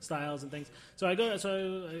Right. styles and things. So I go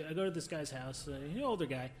to this guy's house, older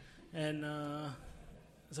guy, and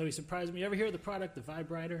so he surprised me. You ever hear of the product, the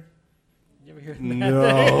Vibrider? You ever hear of that?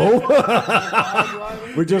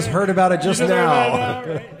 No. We just heard about it just now.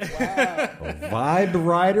 Right? Vibe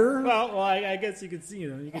Rider? Well, I guess you can see,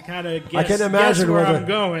 you can kind of I guess, can imagine where where I'm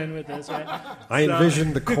going with this, right? I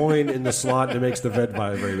envision the coin in the slot that makes the vent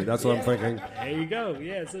vibrate. That's what I'm thinking. There you go.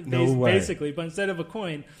 Yeah, it's way. basically, but instead of a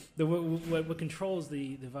coin, what controls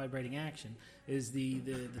the vibrating action is the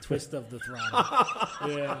twist of the throttle.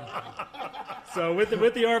 Yeah. So with the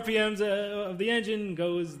RPMs of the engine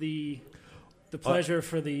goes the pleasure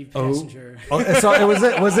for the passenger. So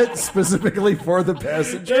was it specifically for the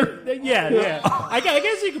passenger? Yeah. I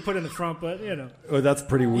guess you could put it in the front, but Oh, that's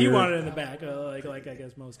pretty weird. he wanted it in the back, like I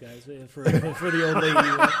guess most guys for the old lady.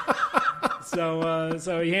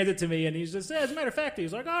 So he hands it to me, and he's just, as a matter of fact,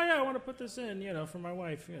 he's like, oh yeah, I want to put this in, for my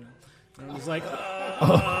wife, And I was like,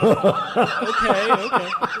 okay.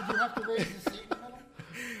 Did you have to raise the seat in the middle?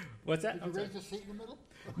 What's that? Did you raise the seat in the middle?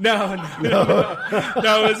 No.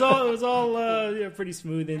 It was all pretty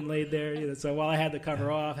smooth and laid there. So while I had the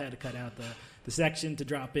cover off, I had to cut out the section to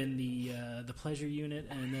drop in the pleasure unit,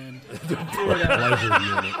 and then The pleasure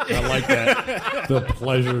unit. I like that. The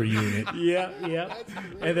pleasure unit. yeah,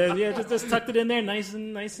 and then just tucked it in there, nice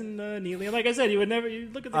and neatly. And like I said, you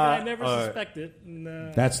look at the guy, never suspect it.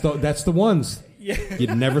 And, That's the ones yeah.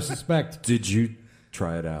 you'd never suspect. Did you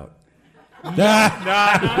try it out? Not me.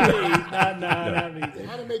 Not me.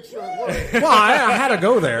 How to make sure it works? Well, I had to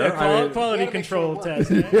go there. Quality control test.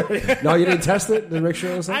 No, you didn't test it to make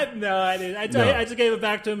sure it was. No, I didn't. I just gave it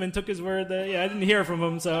back to him and took his word that I didn't hear from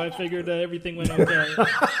him, so I figured everything went okay.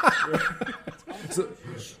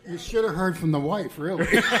 You should have heard from the wife, really.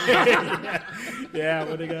 Yeah,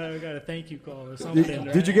 but I got a thank you call or something.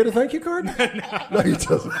 Did you get a thank you card? No, you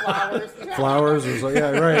didn't. Flowers or something.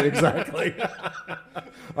 Yeah, right, exactly.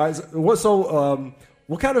 All right,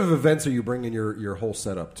 what kind of events are you bringing your whole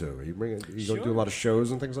setup to? Are you going to do a lot of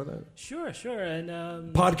shows and things like that? Sure,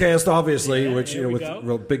 and Podcast, obviously, Yeah, which here we with go.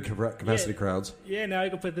 real big capacity crowds. Yeah, now I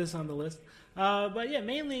can put this on the list. But yeah,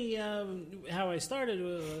 mainly how I started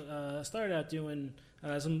out doing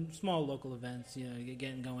some small local events.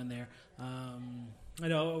 Getting going there. I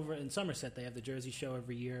know over in Somerset they have the Jersey Show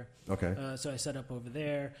every year. Okay. So I set up over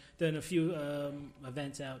there. Then a few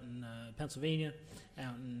events out in Pennsylvania,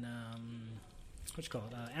 out in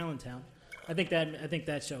Allentown. I think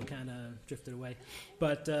that show kind of drifted away,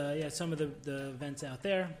 but some of the events out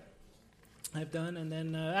there I've done, and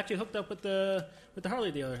then actually hooked up with the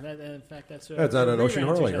Harley dealer. In fact, that's out at Ocean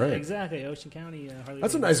Harley, right? Exactly, Ocean County Harley.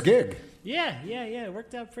 That's a dealer. nice gig. Yeah, it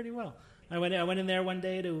worked out pretty well. I went in there one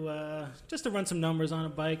day to just to run some numbers on a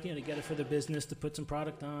bike, to get it for the business, to put some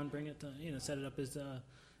product on, bring it to, set it up as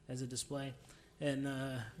a display. And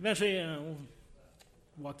eventually,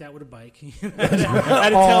 walked out with a bike. I had to tell the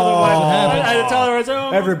wife. I had to tell her. I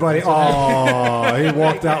said, Everybody, he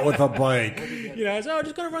walked out with a bike. I said,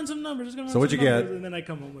 just gonna run some numbers. Just gonna run So what'd some you numbers. get? And then I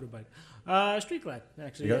come home with a bike. Street Glide,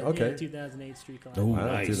 actually. You got- okay. 2008 Street Glide. Oh, Wow,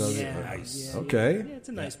 nice. 2000. Nice. Okay. Yeah, it's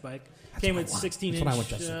a nice bike. Came with 16-inch what I went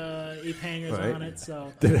to 8 hangers Right. on it.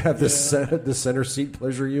 So Did it have the center seat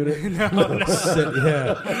pleasure unit?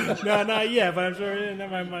 Yeah. no, not yet. But I'm sure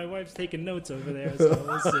my wife's taking notes over there. So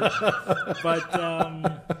we'll see. But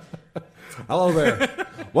Hello there.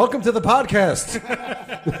 Welcome to the podcast.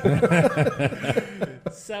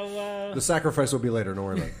 so. The sacrifice will be later. Don't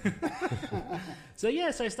worry about it. So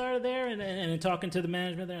yes, I started there, and talking to the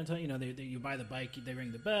management there, and you buy the bike, they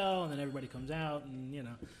ring the bell, and then everybody comes out, and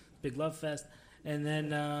big love fest. And then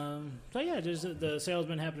just the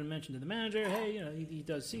salesman happened to mention to the manager, hey, he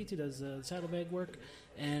does seats, he does saddlebag work,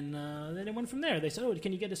 and then it went from there. They said, oh,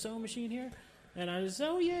 can you get a sewing machine here? And I was,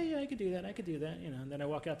 oh yeah, I could do that. And then I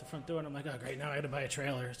walk out the front door, and I'm like, oh great, now I got to buy a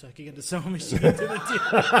trailer so I can get the sewing machine to the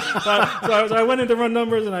deal. So I went in to run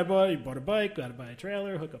numbers, and I bought a bike, got to buy a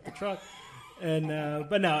trailer, hook up the truck. And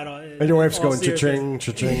but no, And your wife's going seriousness. cha-ching,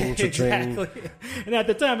 cha-ching, cha-ching. Exactly. And at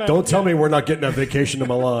the time, Don't tell me we're not getting a vacation to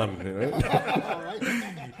Milan.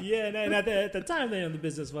 Yeah, and at the time, the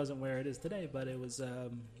business wasn't where it is today, but it was,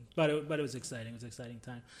 but it was exciting. It was an exciting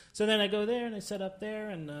time. So then I go there and I set up there,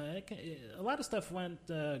 and a lot of stuff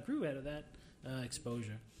grew out of that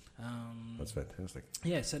exposure. That's fantastic.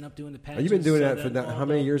 Yeah, setting up doing the patches. You've been doing so that for how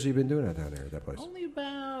many years have you been doing that down there at that place? Only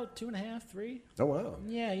about 2.5, 3. Oh, wow.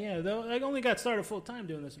 Yeah. Though I only got started full time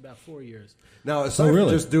doing this about 4 years. Now, aside really?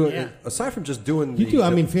 from just doing You do.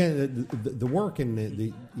 I mean, the work and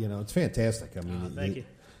the it's fantastic. I mean, Thank you.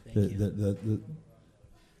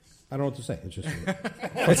 I don't know what to say. It's just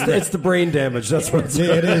it's the brain damage. That's what it's.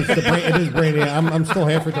 it is. It is brain. I'm still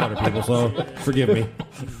half retarded, people. So forgive me.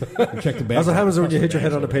 Check the back. That's what happens when you hit your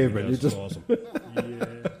head on the pavement. You just. Awesome.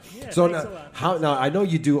 Yeah, So thanks a lot. now I know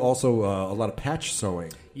you do also a lot of patch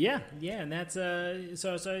sewing. Yeah, and that's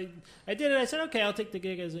so I did it. I said, okay, I'll take the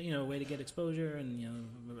gig as a way to get exposure and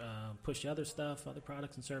push other stuff, other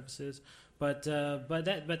products and services. But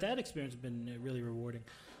that experience has been really rewarding.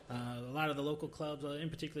 A lot of the local clubs, in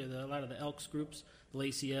particular, a lot of the Elks groups,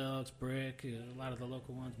 Lacey Elks, Brick, a lot of the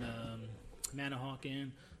local ones, Manahawk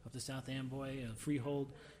Inn up to South Amboy,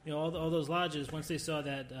 Freehold. All those lodges. Once they saw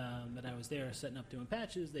that I was there setting up doing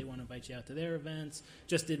patches, they want to invite you out to their events.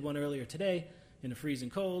 Just did one earlier today in the freezing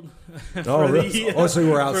cold. Oh, really? So you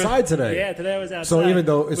were outside today? Yeah, today I was outside. So even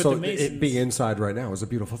though with so the Masons. it being inside right now is a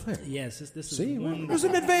beautiful thing. Yes, this is See, one. there's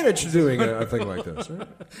an advantage to doing a thing like this. Right?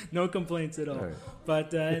 No complaints at all. Right.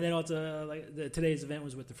 But and then also today's event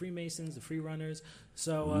was with the Freemasons, the Free Runners.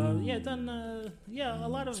 So done a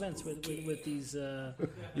lot of events with these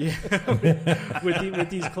with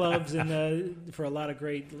these clubs and for a lot of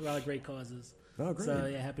great causes. Oh, great.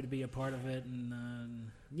 So happy to be a part of it, and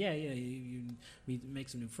you make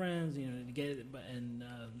some new friends, to get it. And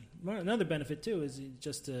another benefit too is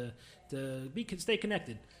just to stay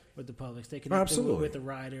connected with the public, stay connected Absolutely. with the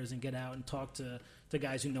riders, and get out and talk to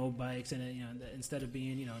guys who know bikes, and instead of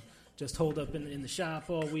being just holed up in the shop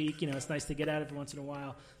all week, it's nice to get out every once in a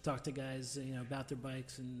while, talk to guys about their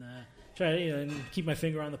bikes, and try to and keep my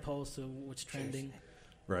finger on the pulse of what's trending.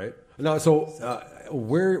 Right. Now, so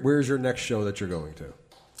where's your next show that you're going to?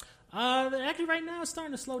 Actually, right now it's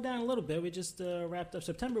starting to slow down a little bit. We just wrapped up.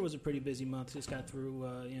 September was a pretty busy month. Just got through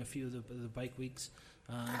a few of the bike weeks,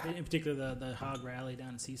 in particular the Hog Rally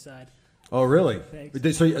down in Seaside. Oh, really?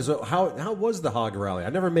 Thanks. So how was the Hog Rally? I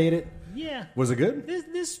never made it. Yeah. Was it good?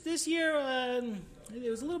 This year it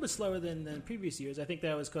was a little bit slower than previous years. I think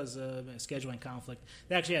that was because of scheduling conflict.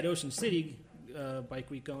 They actually had Ocean City Bike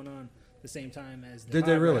Week going on the same time as the Did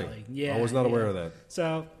they Hog really? Rally. Yeah, I was not aware of that.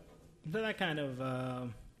 So that kind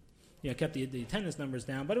of kept the attendance numbers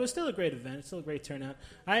down, but it was still a great event. It's still a great turnout.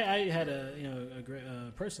 I had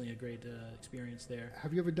personally a great experience there.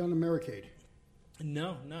 Have you ever done Americade?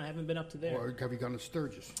 No, I haven't been up to there. Or have you gone to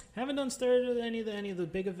Sturgis? Haven't done Sturgis any of the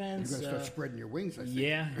big events. You're going to start spreading your wings, I think.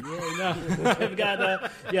 Yeah, no. I've got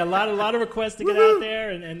a lot of requests to get out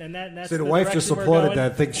there, and that's See, the the wife just direction we're applauded going.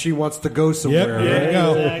 that. Thinks she wants to go somewhere. Yep,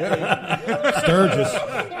 yeah. Right? Exactly.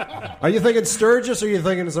 Sturgis. Are you thinking Sturgis or are you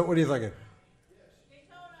thinking, what are you thinking?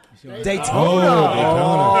 Daytona.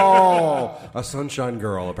 Oh, Oh, a sunshine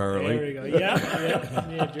girl, apparently. There we go.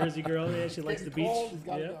 Yeah, Jersey girl. Yeah, she likes the beach.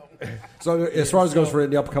 Yeah. So as far as it goes for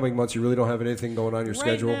the upcoming months, you really don't have anything going on your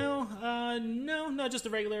schedule? Right now, no, just a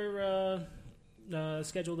regular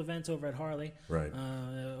scheduled events over at Harley, Right.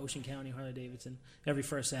 Ocean County, Harley-Davidson. Every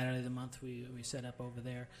first Saturday of the month, we set up over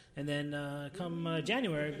there. And then come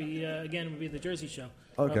January, will be the Jersey show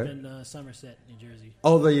up in Somerset, New Jersey.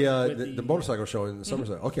 Oh, the motorcycle show in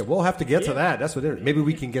Somerset. Okay, we'll have to get to that. That's what it is. Maybe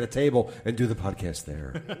we can get a table and do the podcast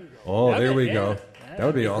there. Oh, there we go. That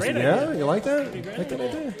would be awesome. Yeah, you like that? Like that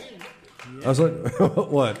idea? I was like,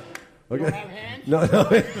 what? Okay. No,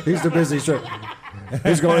 he's too busy. Sure.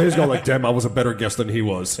 He's going like, damn, I was a better guest than he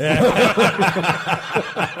was. Oh,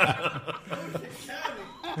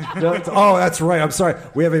 that's right. I'm sorry.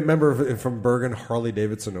 We have a member from Bergen, Harley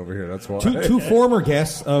Davidson, over here. That's why. Two former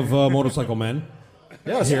guests of Motorcycle Men.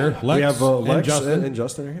 Yes, here. Lex we have Lex and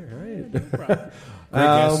Justin are here. All right. Great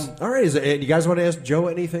guests. All right. You guys want to ask Joe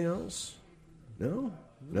anything else? No?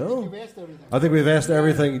 I think we've asked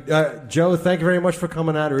everything. Joe, thank you very much for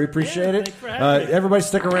coming out. We appreciate it. Thanks for having me. Everybody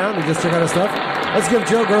stick around and just check out his stuff. Let's give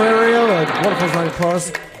Joe Guerrero a wonderful round of applause.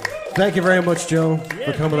 Thank you very much, Joe,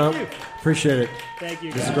 for coming up. you. Appreciate it. Thank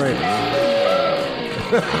you, This guys. is great.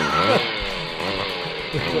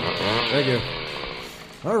 Thank you.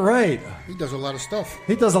 All right. He does a lot of stuff.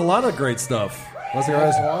 He does a lot of great stuff. Let's hear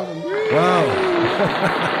it. Wow.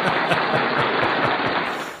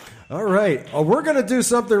 All right. We're going to do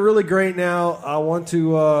something really great now. I want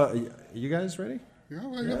to... you guys ready? Yeah,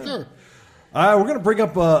 sure. We're going to bring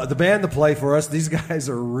up the band to play for us. These guys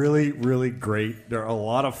are really, really great. They're a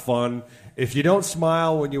lot of fun. If you don't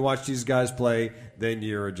smile when you watch these guys play, then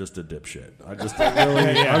you're just a dipshit. I just don't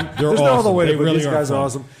really... There's no other way to put these guys are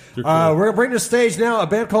awesome. Cool. We're going to bring to the stage now a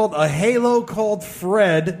band called A Halo called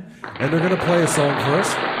Fred, and they're going to play a song for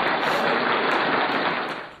us.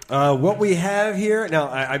 What we have here...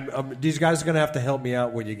 Now, these guys are going to have to help me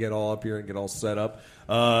out when you get all up here and get all set up.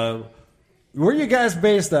 Where are you guys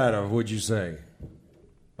based out of, would you say?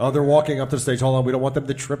 Oh, they're walking up to the stage. Hold on, we don't want them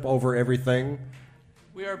to trip over everything.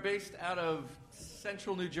 We are based out of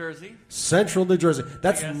Central New Jersey. Central New Jersey.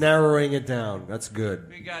 That's narrowing it down. That's good.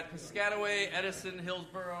 We got Piscataway, Edison,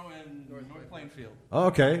 Hillsborough, and North Plainfield. Oh,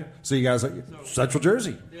 okay. So you guys are Central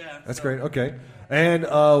Jersey. Yeah. That's great. Okay. And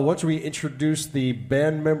once we introduce the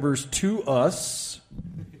band members to us,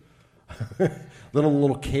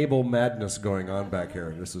 little cable madness going on back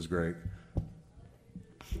here. This is great.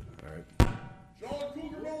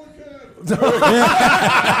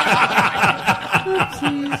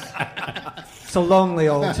 It's a lonely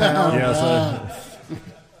old town. Yes.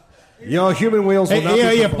 Human Wheels will not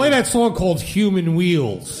be play that song called Human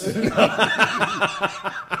Wheels.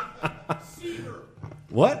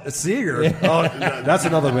 What? Seeger? Yeah. Oh, that's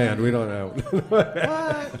another band. We don't know. What?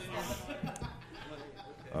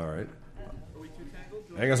 All right.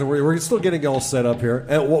 Hang on, so we're still getting all set up here.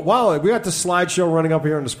 And while we got the slideshow running up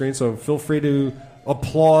here on the screen, so feel free to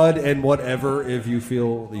applaud and whatever if you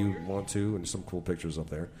feel you want to, and some cool pictures up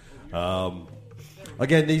there.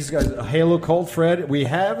 Again, these guys, Halo Cold Fred. We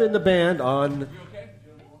have in the band on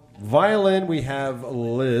violin, we have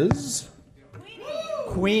Liz.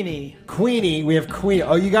 Queenie. We have Queenie.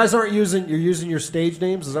 Oh, you guys aren't you're using your stage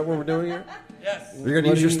names? Is that what we're doing here? Yes. You're going to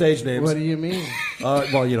use your stage names. What do you mean?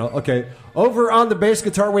 Okay. Over on the bass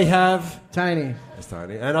guitar, we have... Tiny. That's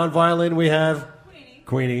Tiny. And on violin, we have...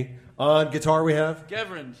 Queenie. On guitar, we have...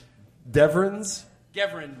 Gevrind. Devrins?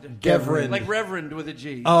 Gevrind. Like Reverend with a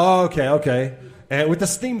G. Oh, okay. And with the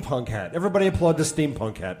steampunk hat. Everybody applaud the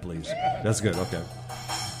steampunk hat, please. That's good, okay.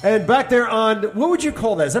 And back there on... What would you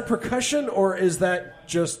call that? Is that percussion, or is that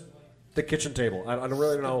just the kitchen table? I don't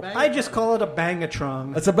really know. I just call it a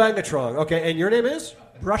bangatron. It's a bangatron. Okay, and your name is?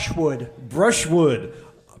 Brushwood. Brushwood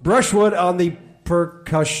on the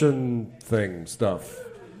percussion thing stuff.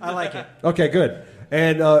 I like it. Okay, good.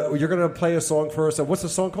 And you're going to play a song for us. What's the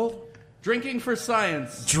song called? Drinking for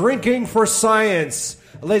Science. Drinking for Science.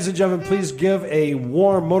 Ladies and gentlemen, please give a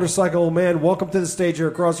warm Motorcycle Man welcome to the stage here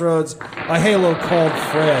at Crossroads, A Halo called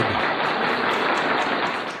Fred.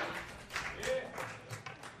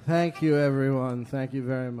 Thank you, everyone. Thank you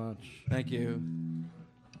very much. Thank you.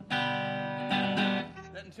 That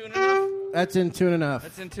in tune enough? That's in tune enough.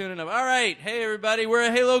 That's in tune enough. All right. Hey, everybody. We're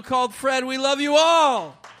A Halo called Fred. We love you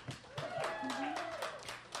all.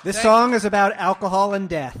 This song is about alcohol and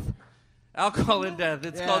death. Alcohol and death.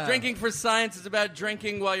 It's called Drinking for Science. It's about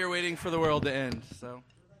drinking while you're waiting for the world to end. So,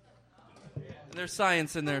 and there's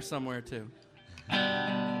science in there somewhere, too.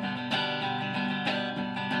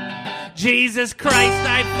 Jesus Christ,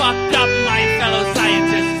 I fucked up. My fellow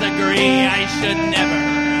scientists agree I should never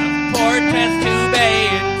have poured test tube A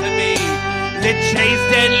into me. It chased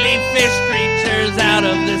deadly fish creatures out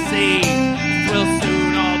of the sea. We'll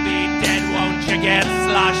soon all be dead, won't you get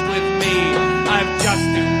sloshed with me? I've just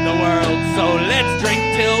doomed the world, so let's drink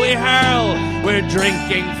till we hurl. We're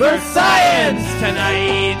drinking for science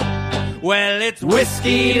tonight. Well, it's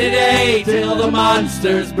whiskey today till the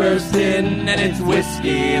monsters burst in, and it's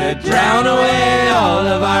whiskey to drown away all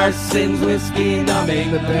of our sins. Whiskey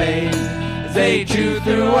numbing the pain as they chew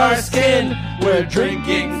through our skin. We're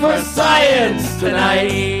drinking for science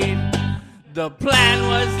tonight. The plan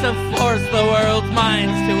was to force the world's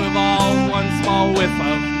minds to evolve. One small whiff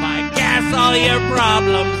of my gas, all your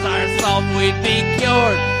problems are solved. We'd be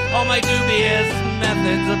cured, all my dubious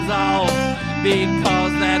methods absolved.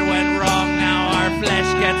 Because that went wrong, now our flesh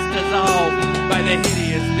gets dissolved by the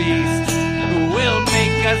hideous beast who will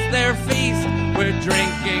make us their feast. We're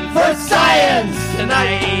drinking for science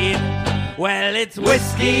tonight. Well, it's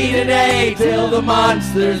whiskey today till the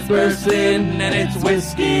monsters burst in, and it's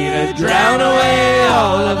whiskey to drown away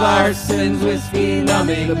all of our sins. Whiskey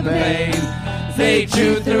numbing the pain as they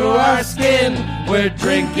chew through our skin. We're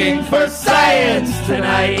drinking for science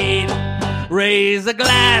tonight. Raise a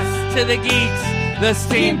glass to the geeks, the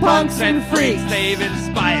steampunks and freaks. They've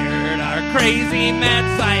inspired our crazy mad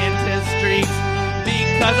scientist streaks.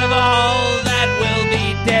 Because of all that will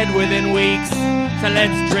be dead within weeks, so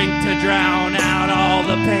let's drink to drown out all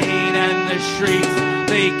the pain and the shrieks.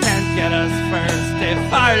 They can't get us first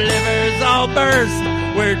if our livers all burst.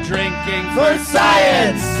 We're drinking for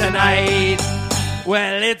science tonight.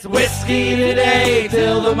 Well, it's whiskey today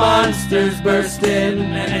till the monsters burst in,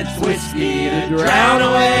 and it's whiskey to drown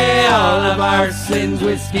away all of our sins.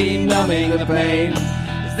 Whiskey numbing the pain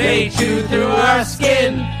as they chew through our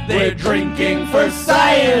skin. We're drinking for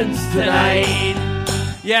science tonight.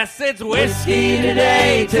 Yes, it's whiskey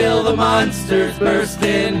today till the monsters burst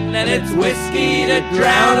in, and it's whiskey to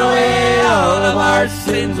drown away all of our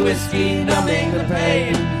sins. Whiskey numbing the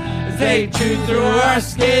pain as they chew through our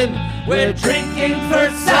skin. We're drinking for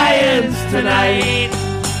science tonight.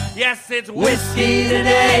 Yes, it's whiskey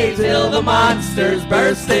today till the monsters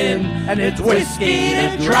burst in, and it's whiskey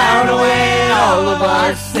to drown away all of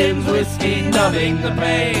our sins. Whiskey numbing the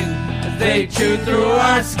pain as they chew through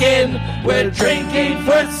our skin. We're drinking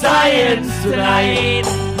for science tonight.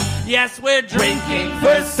 Yes, we're drinking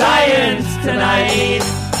for science tonight.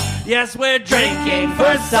 Yes, we're drinking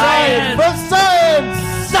for science. For science.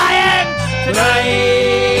 Science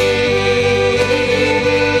tonight.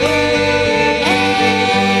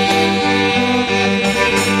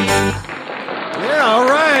 All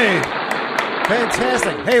right.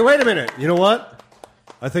 Fantastic. Hey, wait a minute. You know what?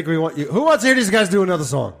 I think we want you. Who wants to hear these guys do another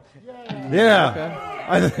song? Yeah. Okay.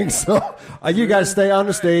 I think so. You guys stay on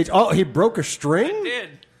the stage. Oh, he broke a string? I did.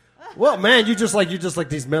 Well, man, you just like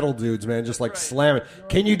these metal dudes, man, just like slamming.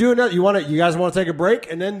 Can you do another? You guys want to take a break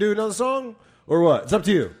and then do another song? Or what? It's up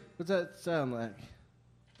to you. What's that sound like?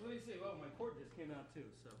 Let me see. Well, my cord just came out too.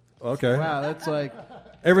 So Okay. Wow, that's like...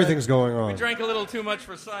 Everything's going on. we drank a little too much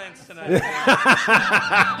for science tonight. It's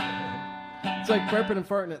like burping and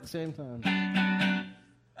farting at the same time.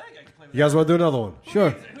 You guys want to do another one?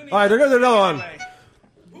 Sure. All right, they're going to do another one.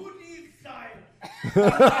 Who needs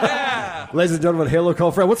science? Ladies and gentlemen, Halo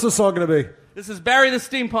Call Friend. What's the song going to be? This is Barry the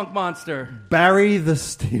Steampunk Monster. Barry the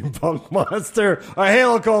Steampunk Monster. All right,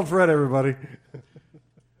 Halo Call Friend, everybody.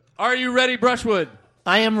 Are you ready, Brushwood?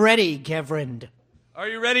 I am ready, Gevrind. Are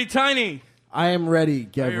you ready, Tiny? I am ready,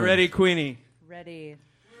 Gavin. Are you ready, Queenie? Ready.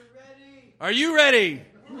 Are you ready?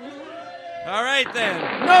 All right,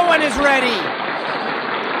 then. No one is ready.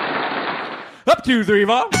 Up 2, 3,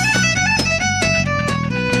 4.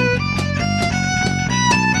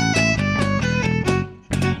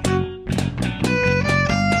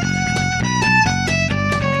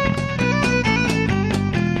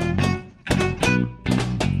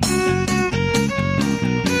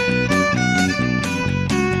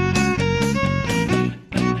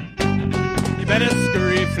 Better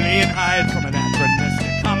scurry, flee, and hide from an anachronistic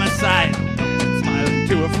homicide. Smiling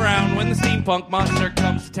to a frown when the steampunk monster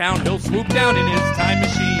comes to town. He'll swoop down in his time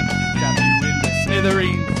machine, chop you into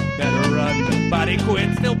smithereens. Better run, the body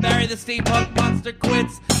quits. He'll bury the steampunk monster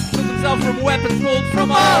quits. With himself from weapons pulled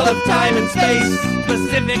from all of time and space,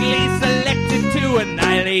 specifically selected to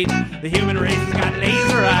annihilate the human race. He's got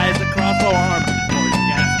laser eyes, a crossbow arm, poison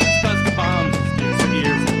gas, custom bombs, scarce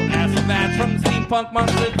ears, acid vats from the steampunk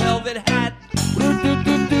monster's velvet hat.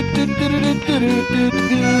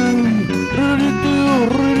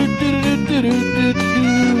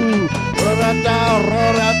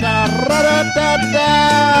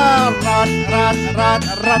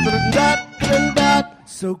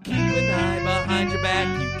 So keep an eye behind your back.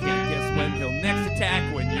 You can't guess when he'll next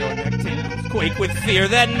attack. When your neck tingles, quake with fear.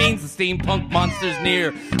 That means the steampunk monster's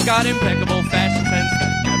near. Got impeccable fashion sense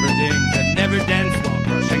that never dings and never dents while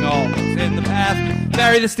crushing all that's in the path.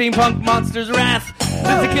 Bury the steampunk monster's wrath.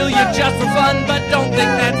 Says to kill you just for fun, but don't think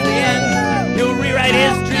that's the end. He'll rewrite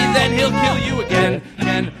history, then he'll kill you again.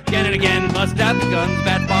 Again and again. Bust out the guns,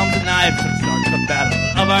 bat bombs and knives, and start the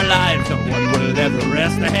battle of our lives. No one will ever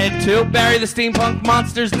rest ahead till bury the steampunk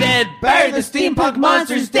monster's dead. Bury the steampunk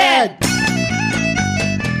monster's dead.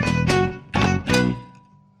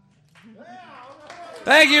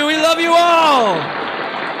 Thank you. We love you all.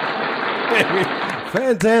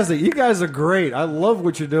 Fantastic. You guys are great. I love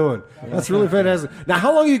what you're doing. That's really fantastic. Now,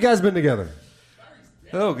 how long have you guys been together?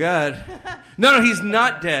 Oh, God. No, he's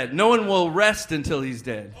not dead. No one will rest until he's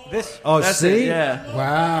dead. That's see? it, yeah.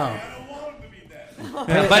 Wow.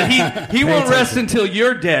 Yeah, but he won't rest until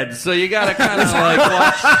you're dead, so you got to kind of like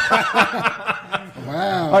watch.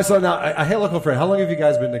 Wow. All right, so now, a Halo Called Fred, how long have you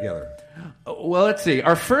guys been together? Well, let's see.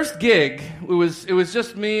 Our first gig, it was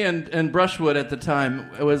just me and Brushwood at the time.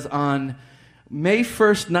 It was on May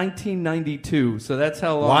 1st, 1992, so that's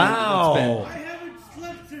how long it's been. Wow. I haven't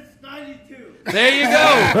slept since 92. There you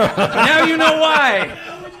go. Now you know why.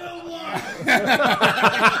 Now we know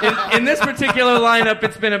why. In this particular lineup,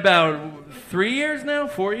 it's been about 3 years now,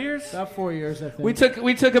 4 years. About 4 years, I think.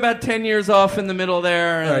 We took about 10 years off in the middle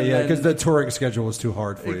there. And, Yeah, because the touring schedule was too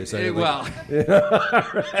hard for you. So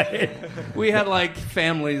we had like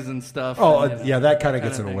families and stuff. Oh, and, yeah, that kind of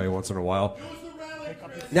gets in the way once in a while.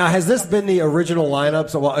 Now, has this been the original lineup?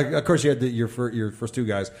 So, well, of course, you had your first two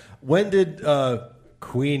guys. When did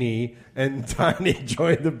Queenie and Tiny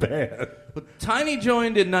join the band? Well, Tiny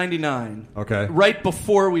joined in '99. Okay. Right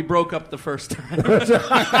before we broke up the first time. So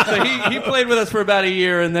he played with us for about a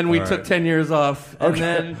year, and then we took 10 years off. And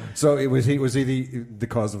then So was he the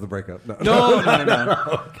cause of the breakup?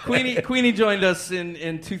 No. Queenie joined us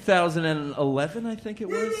in 2011, I think it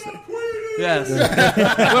was. Yes.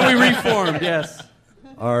 When we reformed, yes.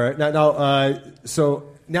 All right. Now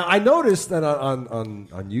I noticed that on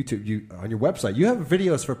YouTube, on your website, you have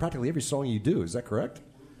videos for practically every song you do. Is that correct?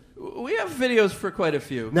 We have videos for quite a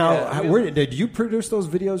few. Now, did you produce those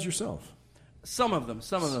videos yourself? Some of them.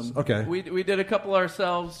 Okay. We did a couple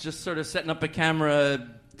ourselves, just sort of setting up a camera,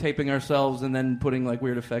 taping ourselves, and then putting like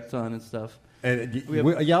weird effects on and stuff. And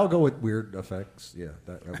I'll go with weird effects. Yeah,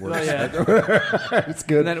 that works. Well, yeah. It's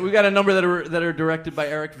good. And then we got a number that are directed by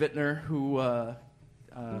Eric Vittner, who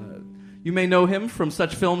you may know him from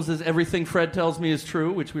such films as Everything Fred Tells Me Is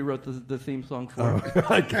True, which we wrote the theme song for.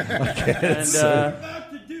 I can't And say.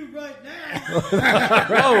 About to do right now.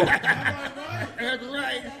 That's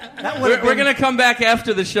right. We're going to come back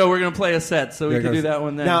after the show. We're going to play a set, so we can do that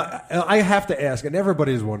one then. Now, I have to ask, and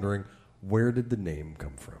everybody's wondering, where did the name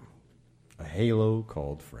come from? A Halo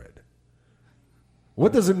Called Fred.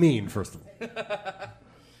 What does it mean, first of all?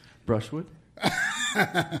 Brushwood?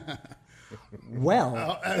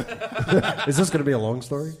 Well, Is this going to be a long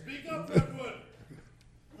story? Speak up, Redwood.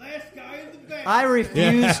 Last guy in the back. I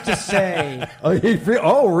refuse to say.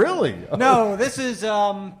 Oh, really? No, this is,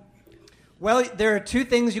 well, there are two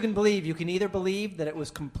things you can believe. You can either believe that it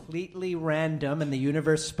was completely random and the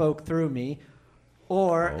universe spoke through me,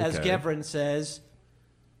 or, as Okay. Gevrin says,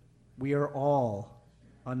 we are all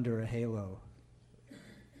under a halo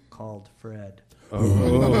called Fred.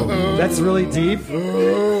 That's really deep.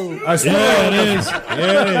 Yeah, it is.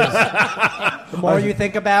 The more you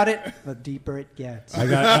think about it, the deeper it gets.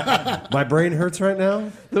 My brain hurts right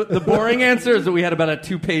now. The boring answer is that we had about a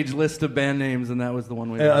 2-page list of band names, and that was the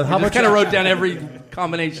one we how just much- kind of wrote down every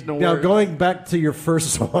combination of Now, words. going back to your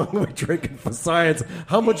first song, with Drinking for Science,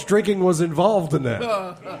 how much drinking was involved in that?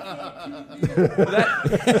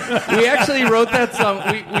 We actually wrote that song.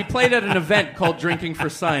 We played at an event called Drinking for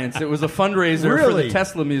Science. It was a fundraiser for Really? the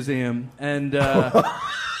Tesla Museum, and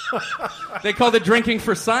they called it Drinking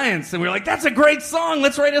for Science. And we were like, "That's a great song.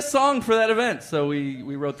 Let's write a song for that event." So we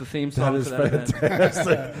wrote the theme song That is for that event.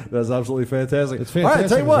 fantastic. That's absolutely fantastic. It's All right,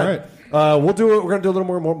 tell you what. fantastic, We're going to do a little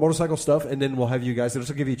more motorcycle stuff, and then we'll have you guys. This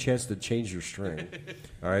will give you a chance to change your string.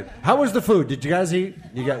 All right. How was the food? Did you guys eat?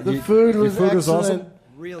 The food was awesome. excellent.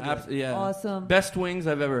 Real good. Yeah. Awesome. Best wings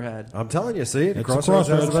I've ever had. I'm telling you, see, the It's a Crossroads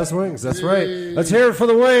has the Crossroads. best wings. That's right. Let's hear it for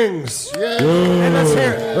the wings. And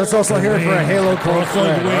let's also hear it for a Halo Called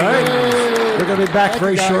Fred. All right. We're going to be back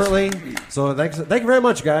very shortly. So thank you very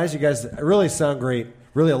much, guys. You guys really sound great.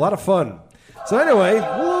 Really a lot of fun. So anyway,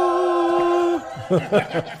 woo.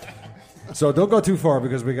 So don't go too far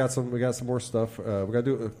because we got some more stuff. We're gonna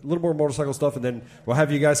do a little more motorcycle stuff, and then we'll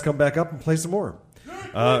have you guys come back up and play some more.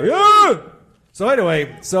 Yeah. So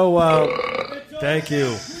anyway, thank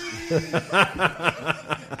you.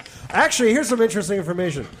 Actually, here's some interesting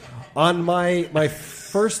information. On my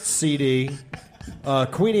first CD,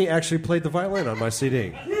 Queenie actually played the violin on my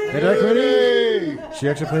CD. Hey, Queenie. She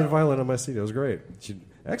actually played violin on my CD. It was great.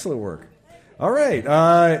 Excellent work. All right.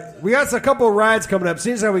 We got a couple of rides coming up.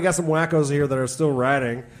 Seems like we got some wackos here that are still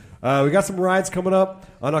riding. We got some rides coming up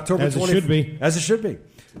on October 24th. As it should be. As it should be.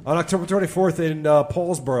 On October 24th in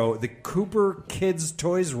Paulsboro, the Cooper Kids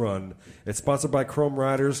Toys Run. It's sponsored by Chrome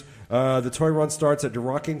Riders. The toy run starts at the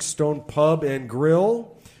Rocking Stone Pub and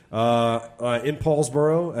Grill in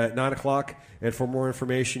Paulsboro at 9 o'clock. And for more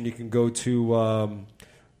information, you can go to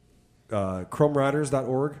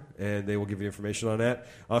chromeriders.org, and they will give you information on that.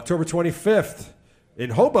 October 25th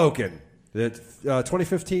in Hoboken, the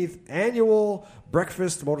 2015 annual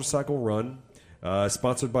Breakfast Motorcycle Run.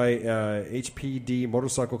 Sponsored by HPD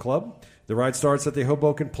Motorcycle Club. The ride starts at the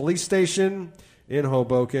Hoboken Police Station in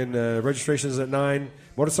Hoboken. Registration is at 9.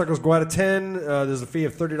 Motorcycles go out at 10. There's a fee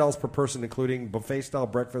of $30 per person, including buffet-style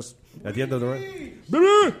breakfast at the end of the ride.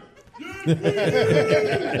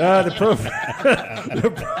 The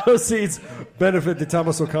proceeds benefit the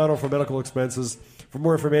Thomas O'Connell for medical expenses. For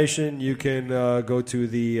more information, you can go to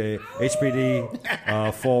the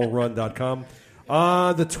HPDfallrun.com.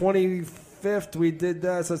 The 25th, we did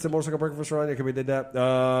that. So that's the Motorcycle Breakfast Run. We did that.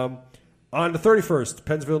 On the 31st,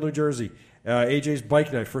 Pennsville, New Jersey, AJ's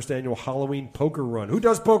Bike Night, first annual Halloween poker run. Who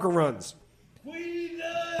does poker runs?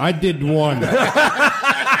 I did one.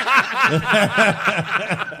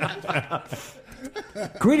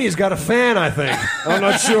 Queenie's got a fan, I think. I'm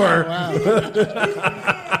not sure.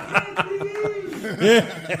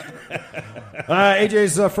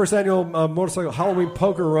 AJ's first annual motorcycle Halloween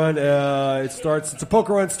poker run. It's a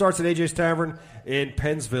poker run. Starts at AJ's Tavern in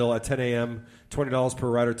Pennsville at 10 a.m. $20 per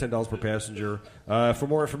rider, $10 per passenger. For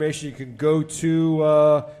more information, you can go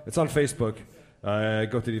to it's on Facebook.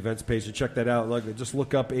 Go to the events page and check that out. Just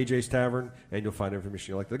look up AJ's Tavern, and you'll find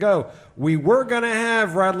information you'd like to go. We were going to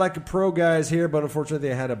have Ride Like a Pro guys here, but unfortunately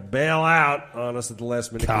they had to bail out on us at the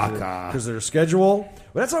last minute because of their schedule.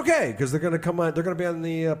 But that's okay, because they're going to come on. They're going to be on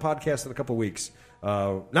the podcast in a couple of weeks.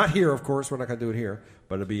 Not here, of course. We're not going to do it here,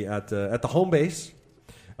 but it'll be at the home base.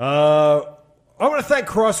 I want to thank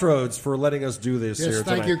Crossroads for letting us do this here tonight.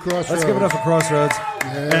 Thank you, Crossroads. Let's give it up for Crossroads.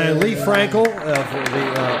 And Lee Frankel, for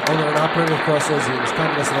the owner and operator of Crossroads, he was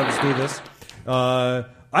kind enough to let us do this. I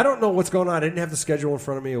don't know what's going on. I didn't have the schedule in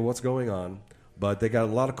front of me of what's going on, but they got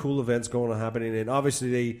a lot of cool events going on happening. And obviously,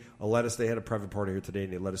 they let us. They had a private party here today,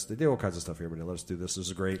 and they let us. They did all kinds of stuff here, but they let us do this. This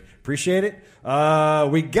is great. Appreciate it.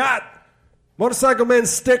 We got Motorcycle Men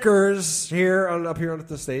stickers here up here on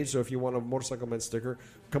the stage. So if you want a Motorcycle Men sticker,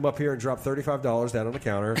 come up here and drop $35 down on the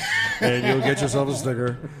counter, and you'll get yourself a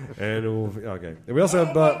sticker. And okay. And we also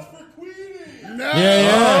have.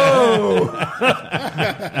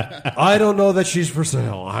 I don't know that she's for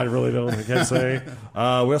sale. I really don't. I can't say. We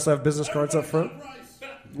also have business cards up front.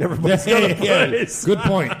 Everybody's got a price. Good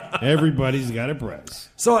point. Everybody's got a price.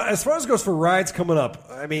 So as far as goes for rides coming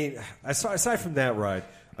up, I mean, aside from that ride,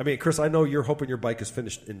 I mean, Chris, I know you're hoping your bike is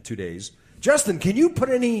finished in 2 days. Justin, can you put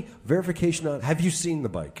any verification on? Have you seen the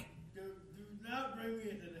bike? Do not bring me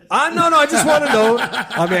into this. No, I just want to know.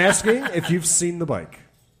 I'm asking if you've seen the bike.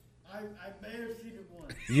 I may have seen it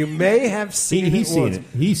once. You may have seen it He's seen once. it.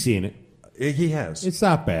 He's seen it. He has. It's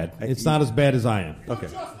not bad. It's not as bad as I am. Okay.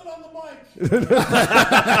 Justin on the mic.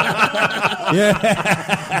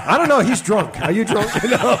 I don't know. He's drunk. Are you drunk?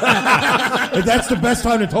 No. That's the best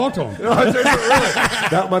time to talk to him.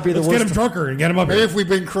 That might be the Let's worst. get him drunker and get him up Maybe here. if we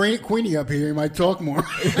bring Queenie up here, he might talk more.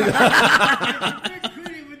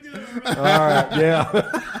 All right.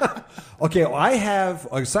 Yeah. Okay. Well, I have.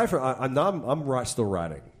 Aside from, I'm still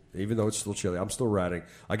riding, even though it's still chilly. I'm still riding.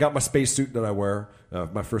 I got my space suit that I wear,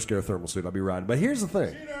 my first gear thermal suit. I'll be riding. But here's the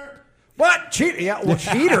thing. Cheater. What? Cheater? Yeah. Well,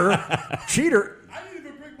 cheater. Cheater. I didn't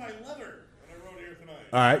even bring my leather when I rode here tonight.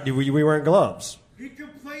 All right. You were wearing gloves? He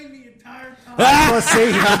complained the entire time. Let's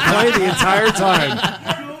see. He complained the entire time.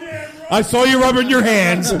 I saw you rubbing your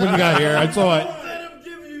hands when you got here. I saw it. Don't let him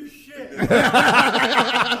give you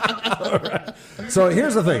shit. So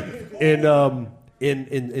here's the thing.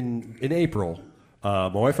 In April, my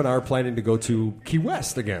wife and I are planning to go to Key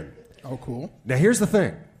West again. Oh, cool. Now here's the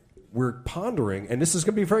thing. We're pondering, and this is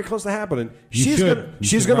going to be very close to happening. You should.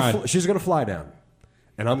 She's going to fly down,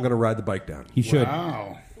 and I'm going to ride the bike down. He should.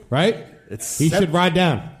 Wow. Right? He should ride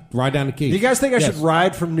down. Ride down the Keys. Do you guys think I Yes. should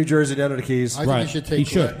ride from New Jersey down to the Keys? I think Right. you should take He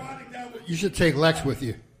should. You should take Lex with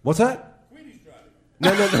you. What's that?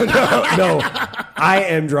 No. I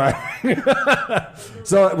am driving.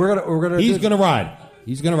 So we're gonna. He's going to ride.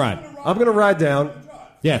 He's going to ride. I'm gonna ride down.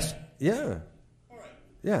 Yes. Yeah.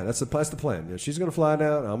 Yeah, that's the plan. Yeah, she's going to fly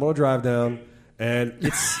down. I'm going to drive down, and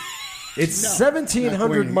it's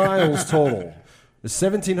 1,700 miles total. It's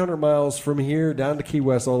 1,700 miles from here down to Key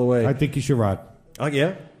West all the way. I think you should ride.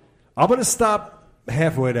 Yeah, I'm going to stop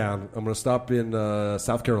halfway down. I'm going to stop in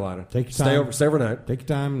South Carolina. Take your time. Stay overnight. Take your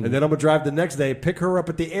time. And then I'm going to drive the next day, pick her up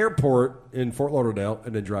at the airport in Fort Lauderdale,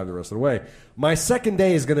 and then drive the rest of the way. My second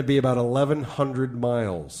day is going to be about 1,100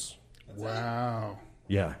 miles. Wow.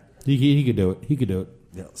 Yeah. He could do it. He could do it.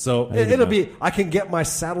 Yeah. So it'll be. I can get my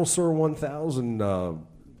Saddle Sore 1000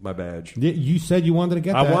 my badge. You said you wanted to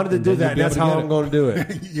get that. I wanted to do that. That's how I'm going to do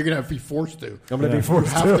it. You're going to be forced to. I'm going to be forced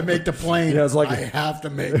You to. have to make the plane. Yeah, it's like I have to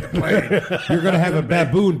make the plane. You're going to have a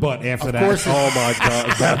baboon butt after Of that. course. Oh my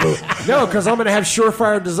God, baboon! No, because I'm going to have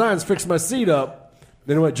Surefire Designs fix my seat up.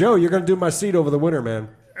 You know what, Joe? You're going to do my seat over the winter, man.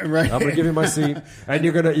 Right. I'm going to give you my seat, and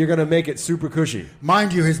you're going to make it super cushy.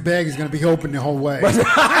 Mind you, his bag is going to be open the whole way.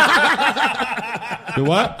 The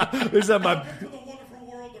what? Is that my?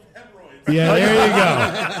 Yeah, there you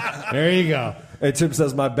go. There you go. Hey, Tim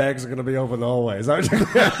says my bags are going to be open the whole way. Is that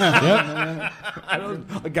what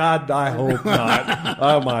Yep. God, I hope not.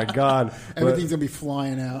 Oh my God! Everything's going to be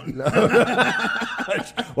flying out.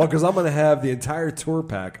 Well, because I'm going to have the entire tour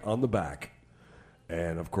pack on the back,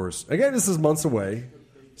 and of course, again, this is months away,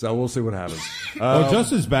 so we'll see what happens.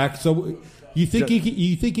 Justin's back. So you think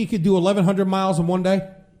he could do 1,100 miles in one day?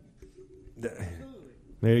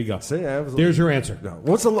 There you go. See, There's your answer. No.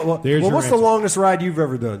 What's the There's your what's the answer. longest ride you've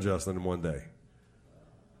ever done, Justin, in one day?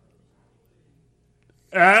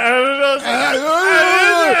 I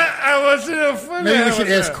wasn't a funny. Maybe we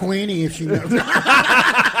should ask Queenie if she knows.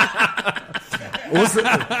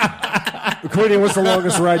 Queenie, what's the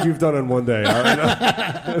longest ride you've done in one day?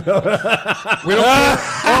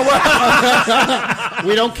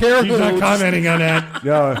 We don't care He's not who. commenting on that.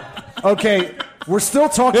 No. Okay, we're still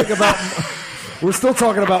talking about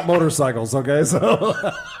motorcycles. Okay, so.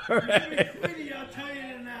 Queenie, I'll tell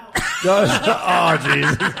you now. Oh,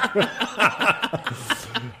 Jesus.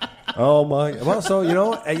 Oh my! Well, so you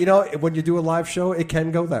know, when you do a live show, it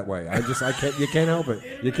can go that way. I can't. You can't help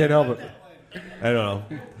it. You can't help it. I don't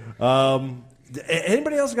know.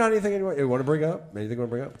 Anybody else got anything you want to bring up? Anything you want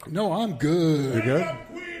to bring up? No, I'm good. You good?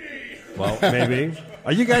 Well, maybe.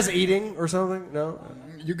 Are you guys eating or something? No.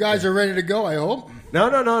 You guys are ready to go, I hope. No.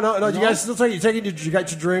 You guys still taking. You got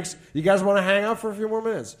your drinks. You guys want to hang out for a few more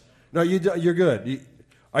minutes? No, you're good.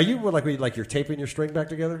 Are you like you're taping your string back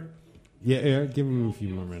together? Yeah, give him a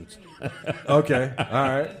few more minutes. Okay, all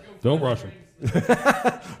right. Don't rush him.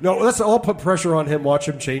 No, let's all put pressure on him. Watch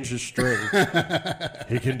him change his string.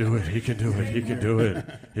 He can do it. He can do it. He can do it.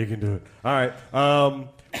 He can do it. All right.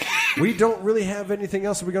 We don't really have anything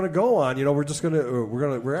else we're going to go on. You know, we're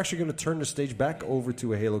actually going to turn the stage back over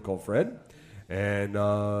to a Halo called Fred. And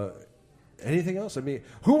anything else? I mean,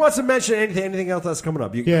 who wants to mention anything else that's coming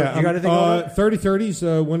up? You got anything going on?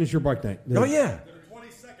 30-30s, when is your bike night? Oh, yeah.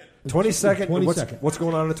 22nd. 22nd. What's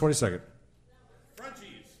going on the 22nd? Frenchies,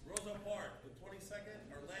 Rosa Park, the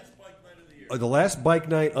 22nd, our last bike night of the year. The last bike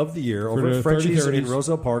night of the year over the at Frenchies 30-30s. in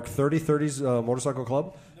Roselle Park, 30-30s Motorcycle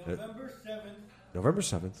Club. November 7th, November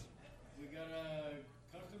 7th. we got a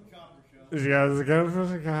custom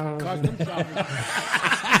chopper show. Custom shopping.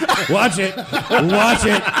 Watch it. Watch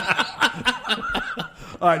it.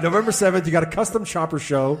 All right, November 7th, you got a custom chopper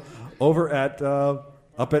show over at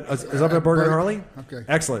up at Bergen Harley. Okay.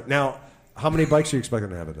 Excellent. Now, how many bikes are you expecting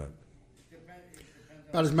to have it done?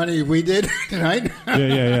 About as many as we did tonight.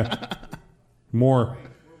 Yeah. More.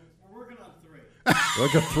 We're working on 3.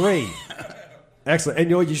 Like a 3. Excellent. And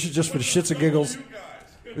you know what? You should just for the shits and giggles.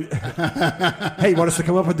 Hey, you want us to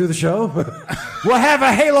come up and do the show? We'll have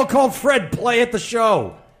a Halo called Fred play at the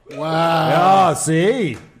show. Wow. Oh, see?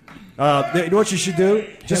 You know what you should do?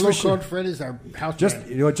 Hello, Code Fred is our house band.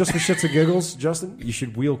 You know what? Just for shits and giggles, Justin, you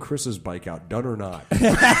should wheel Chris's bike out, done or not.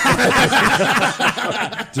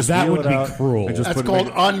 Just That wheel would it be out cruel. and just That's put it called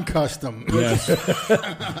in- uncustom. Yes.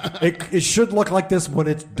 It should look like this when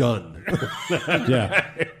it's done. Yeah.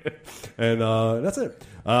 And that's it.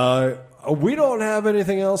 We don't have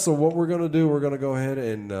anything else. So what we're going to do? We're going to go ahead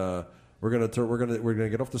and we're going to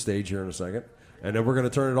get off the stage here in a second, and then we're going to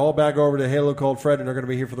turn it all back over to Halo called Fred, and they're going to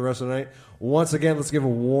be here for the rest of the night. Once again, let's give a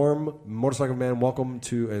warm Motorcycle Man welcome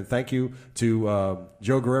to and thank you to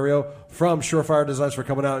Joe Guerrero from Surefire Designs for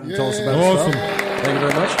coming out and telling us about his Awesome. stuff. Thank you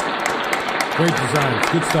very much. Great designs.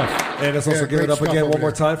 Good stuff. And let's also give great it up stuff again over one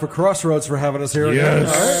more there. time for Crossroads for having us here again.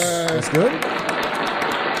 Yes. All right. That's good.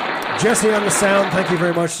 Jesse on the sound, thank you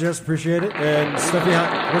very much, Jess. Appreciate it. And Steph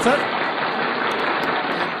behind. What's that?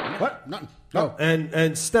 What? Nothing. Oh,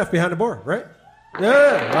 and Steph behind the board, right?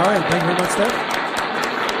 Yeah. All right. Thank you very much, Steph.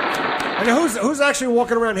 And who's actually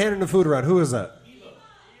walking around handing the food around? Who is that?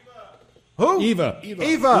 Who? Eva.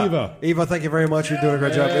 Eva. Eva, thank you very much. You're doing a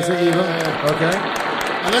great job. Is it Eva? Okay.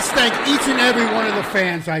 And let's thank each and every one of the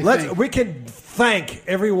fans, I think. We can thank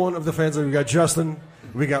every one of the fans. We got Justin.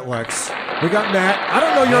 We got Lex. We got Matt. I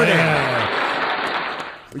don't know your name.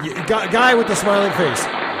 Guy with the smiling face.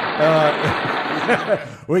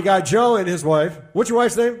 We got Joe and his wife. What's your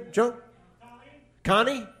wife's name, Joe?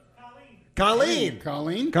 Connie? Colleen.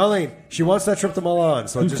 She wants that trip to Milan,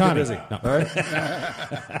 so just get busy. No. All right?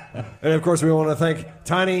 And of course, we want to thank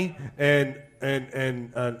Tiny and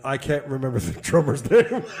I can't remember the drummer's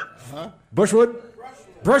name. Brushwood.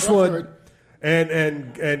 And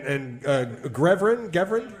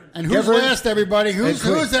Gevrin. And who's last, everybody? Who's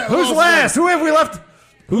that? Who's last? Who have we left?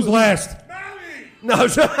 Who's last? No,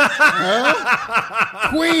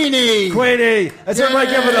 Queenie. Let's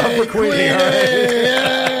everybody give it up for Queenie. All right?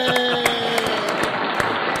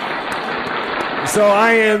 So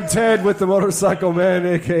I am Ted with the Motorcycle Man,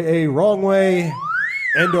 a.k.a. Wrong Way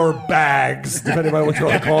and or Bags, depending on what you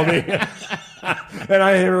want to call me. And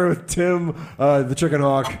I am here with Tim, the Chicken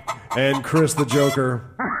Hawk, and Chris, the Joker.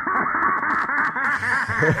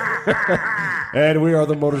 And we are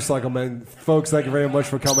the Motorcycle Men. Folks, thank you very much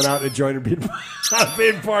for coming out and joining being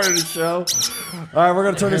part of the show. All right, we're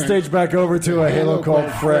going to turn the stage back over to a Halo called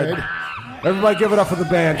Fred. Everybody give it up for the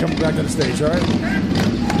band coming back to the stage, all right?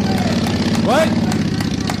 What?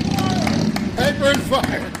 Paper and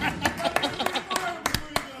fire.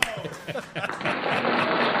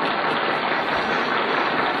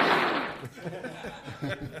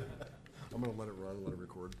 I'm going to let it run, let it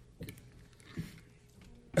record.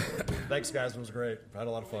 Thanks, guys. It was great. I had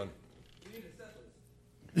a lot of fun. You need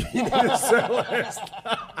a set list.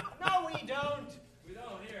 No, we don't. We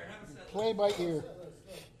don't. Here, have a set. Play by ear.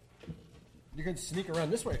 You can sneak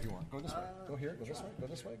around this way if you want. Go this way. Go here. Go this way. Go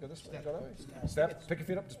this way. Go this way. Go down. Step. Pick your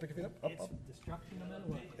feet up. Just pick your feet up. Up. Destruction no matter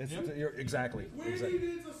what. Exactly. Weedy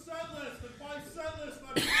needs a set list. If I set list,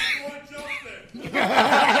 I'm going to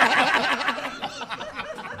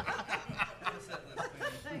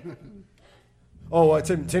Justin. Oh,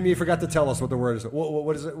 Tim, you forgot to tell us what the word is.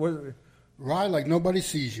 What is it? Ride like nobody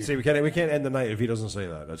sees you. See, we can't end the night if he doesn't say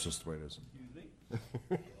that. That's just the way it is.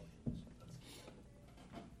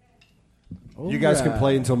 You guys can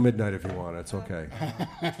play until midnight if you want. It's okay.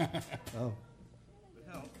 Oh.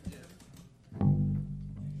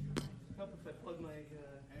 Help if I plug my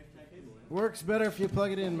cable in. Works better if you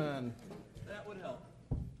plug it in, man. That would help.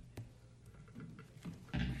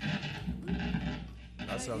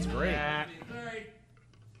 That sounds great. Sorry.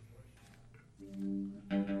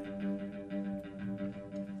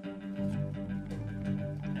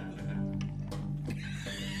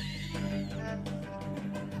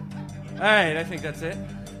 All right, I think that's it.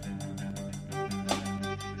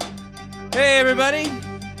 Hey, everybody.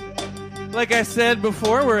 Like I said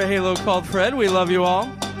before, we're a Halo called Fred. We love you all.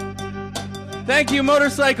 Thank you,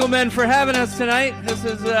 Motorcycle Men, for having us tonight. This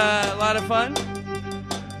is a lot of fun.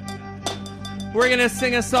 We're going to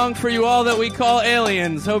sing a song for you all that we call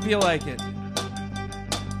Aliens. Hope you like it.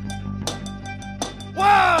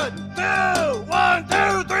 1,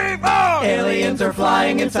 2, 3, 4. Aliens are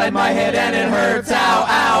flying inside my head and it hurts. Ow,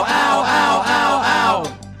 ow, ow, ow, ow, ow.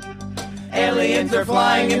 Aliens are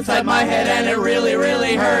flying inside my head and it really,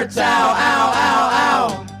 really hurts. Ow, ow, ow,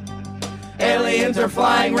 ow. Aliens are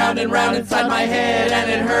flying round and round inside my head and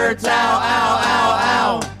it hurts. Ow, ow, ow,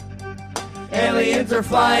 ow. Aliens are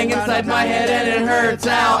flying inside my head and it hurts.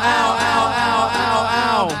 Ow, ow, ow, ow, ow, ow.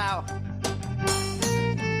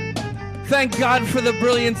 Thank God for the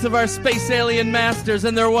brilliance of our space alien masters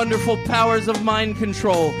and their wonderful powers of mind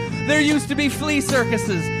control. There used to be flea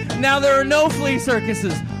circuses. Now there are no flea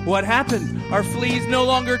circuses. What happened? Are fleas no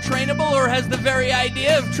longer trainable, or has the very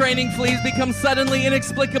idea of training fleas become suddenly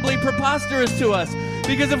inexplicably preposterous to us?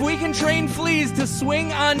 Because if we can train fleas to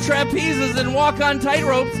swing on trapezes and walk on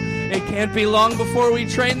tightropes, it can't be long before we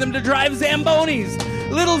train them to drive Zambonis.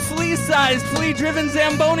 Little flea-sized, flea-driven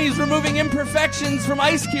Zambonis removing imperfections from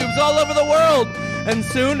ice cubes all over the world. And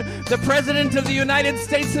soon, the President of the United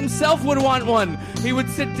States himself would want one. He would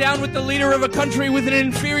sit down with the leader of a country with an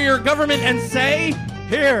inferior government and say,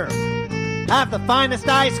 Here, have the finest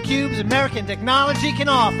ice cubes American technology can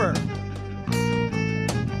offer.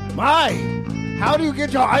 My, how do you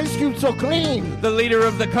get your ice cube so clean? The leader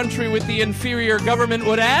of the country with the inferior government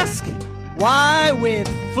would ask, Why, with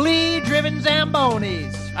flea-driven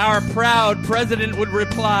Zambonis. Our proud president would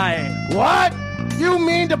reply, What? You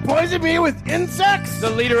mean to poison me with insects? The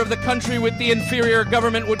leader of the country with the inferior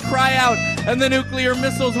government would cry out, and the nuclear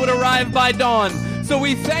missiles would arrive by dawn. So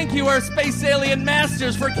we thank you, our space alien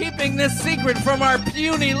masters, for keeping this secret from our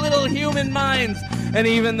puny little human minds. And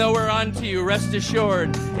even though we're on to you, rest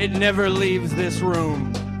assured, it never leaves this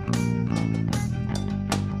room.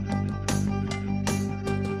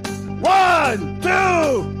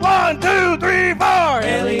 2, 1, 2, 3, 4.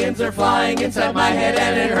 Aliens are flying inside my head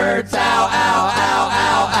and it hurts. Ow, ow, ow,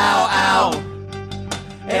 ow, ow, ow.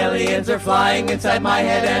 Aliens are flying inside my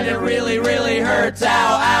head and it really, really hurts. Ow,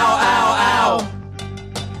 ow, ow, ow.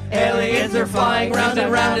 Aliens are flying round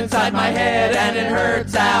and round inside my head and it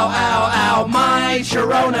hurts. Ow, ow, ow. My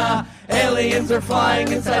Sharona. Aliens are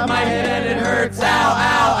flying inside my head and it hurts. Ow,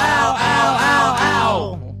 ow, ow, ow, ow,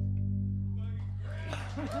 ow.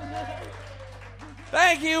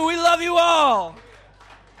 Thank you. We love you all.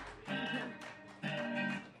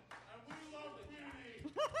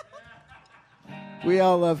 We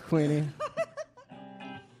all love Queenie.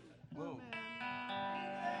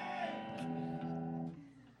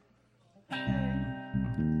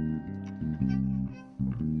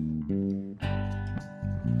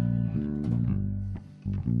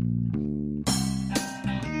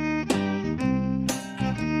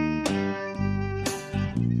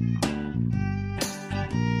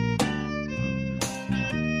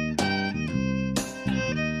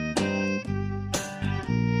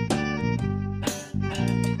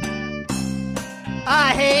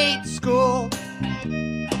 I hate school.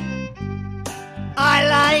 I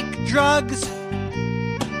like drugs.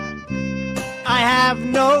 I have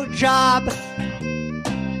no job.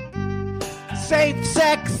 Safe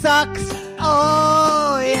sex sucks.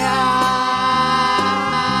 Oh yeah.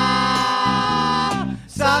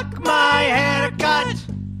 Suck my haircut.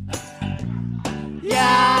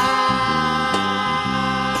 Yeah.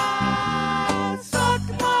 Suck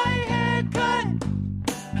my haircut.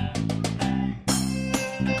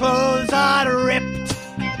 Clothes are ripped.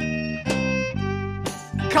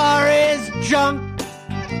 Car is junk.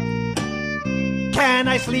 Can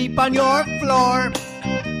I sleep on your floor?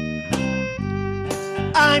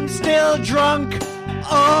 I'm still drunk.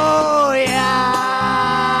 Oh yeah.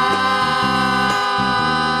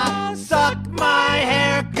 Suck my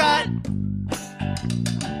haircut.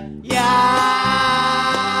 Yeah.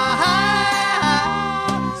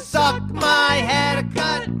 Suck my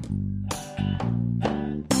haircut.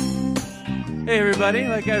 Hey everybody,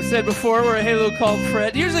 like I've said before, we're a Halo called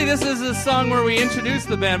Fred. Usually this is a song where we introduce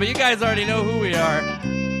the band, but you guys already know who we are.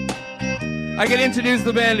 I can introduce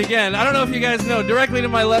the band again. I don't know if you guys know, directly to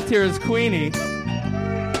my left here is Queenie.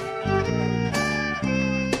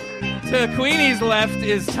 To Queenie's left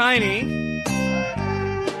is Tiny.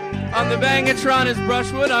 On the Bangatron is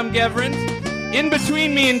Brushwood, I'm Gevrant. In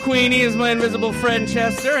between me and Queenie is my invisible friend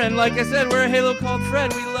Chester, and like I said, we're a Halo called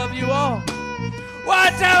Fred. We love you all.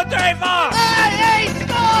 1, 2, 3, 4. I hate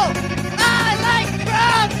school. I like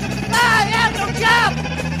drugs. I have no job.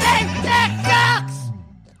 Safe sex sucks.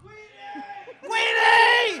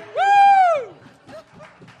 Queenie! Woo!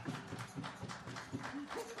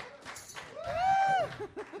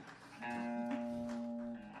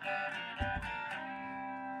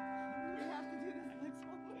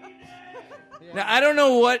 Now, I don't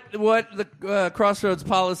know what the Crossroads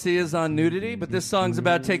policy is on nudity, but this song's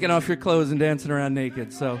about taking off your clothes and dancing around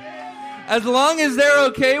naked. So, as long as they're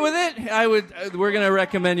okay with it, we're going to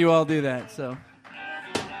recommend you all do that. So.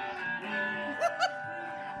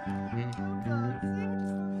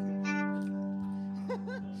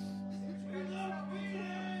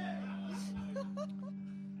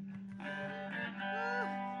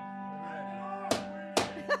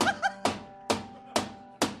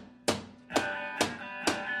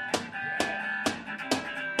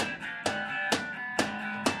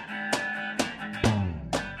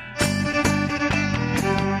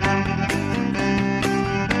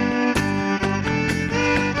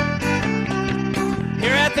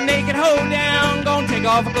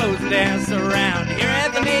 Off our clothes and dance around. Here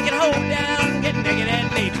at the naked hoedown, getting naked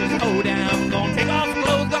at nature's hoedown. Gonna take off our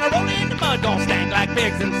clothes, gonna roll in the mud, gonna stank like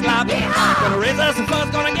pigs and slop. Gonna raise us some fuss,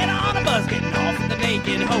 gonna get on a bus, getting off at the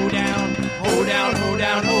naked hoedown. Hoedown,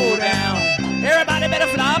 hoedown, hoedown. Everybody better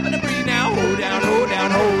flop and breathe now. Hoedown,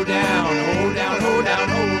 hoedown, hoedown. Hoedown, hoedown,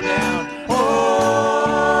 hoedown. Oh,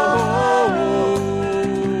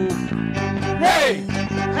 hey,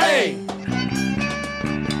 hey.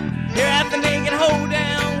 Here at the naked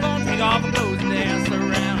hoedown, gonna take off our clothes and dance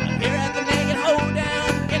around. Here at the naked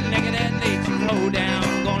hoedown, getting naked at nature's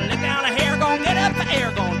hoedown. Gonna let down a hair, gonna get up the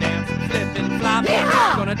air, gonna dance and flip and flop.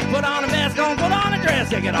 Yeah. Gonna put on a vest, gonna put on a dress,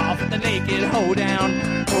 take it off at the naked hoedown.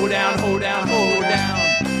 Hoedown, hoedown, hoedown.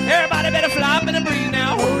 Everybody better flop and breathe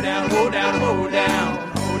now. Hoedown, hoedown, hoedown.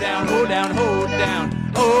 Hoedown, hoedown, hoedown.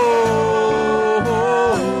 Oh, oh,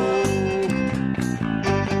 oh.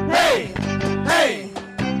 Hey, hey.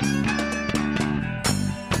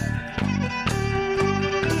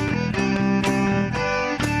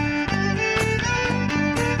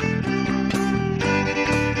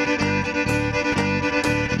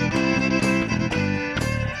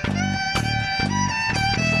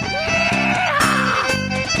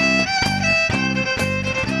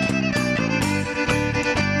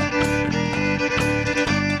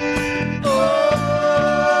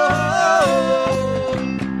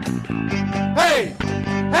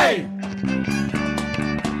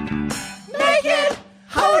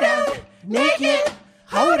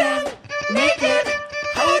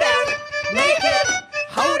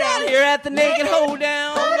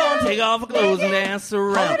 clothes and dance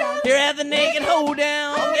around. Here at the naked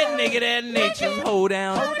hoedown, get naked at nature's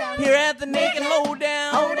hoedown. Here at the naked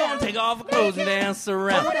hoedown, take off your clothes and dance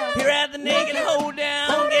around. Here at the naked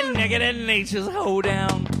hoedown, get naked at nature's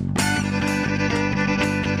hoedown.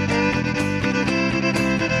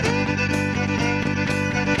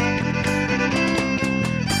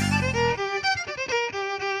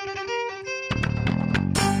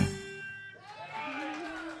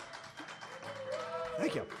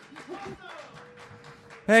 Thank you.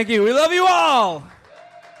 Thank you. We love you all. Oh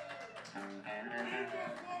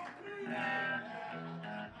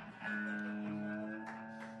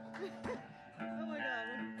my god,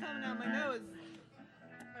 it's coming out my nose.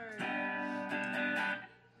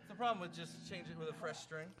 What's the problem with just change it with a fresh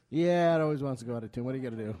string? Yeah, it always wants to go out of tune. What are you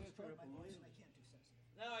going to do?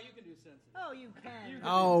 No, you can do sense. Oh, you can.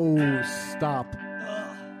 Oh, stop.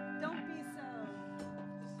 Don't be so.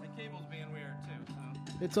 My cable's being weird too. So.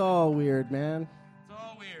 It's all weird, man. It's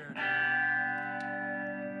all weird.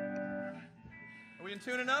 Are we in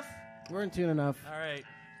tune enough? We're in tune enough. All right.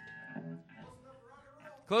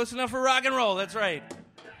 Close enough for rock and roll. That's right.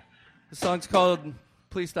 The song's called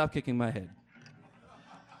Please Stop Kicking My Head.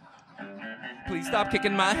 Please stop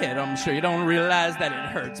kicking my head. I'm sure you don't realize that it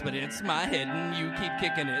hurts, but it's my head and you keep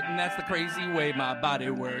kicking it, and that's the crazy way my body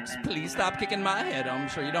works. Please stop kicking my head. I'm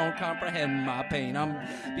sure you don't comprehend my pain. I'm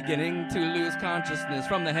beginning to lose consciousness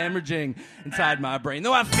from the hemorrhaging inside my brain.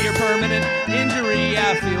 Though I fear permanent injury,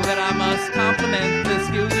 I feel that I must compliment the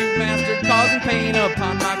skills you've mastered, causing pain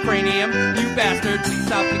upon my cranium. You bastard, please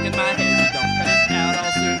stop kicking my head. You don't cut it out,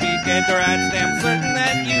 I'll soon be dead. Or I'm certain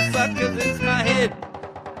that you suck, 'cause it's my head.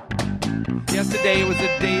 Yesterday was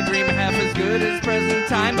a daydream, half as good as present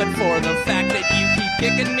time, but for the fact that you keep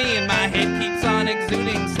kicking me and my head keeps on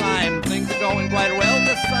exuding slime. Things are going quite well,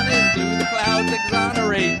 the sun is blue, the clouds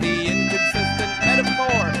exonerate the inconsistent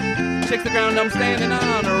metaphor. Shake the ground I'm standing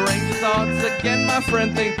on, arrange your thoughts again, my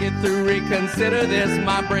friend, think it through, reconsider this.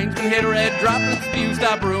 My brain's been hit red, droplets spew,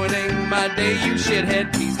 stop ruining my day, you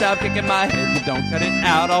shithead. Please stop kicking my head, you don't cut it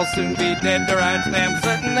out, I'll soon be dead. Or I'm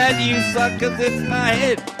certain that you suck, 'cause it's my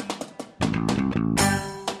head.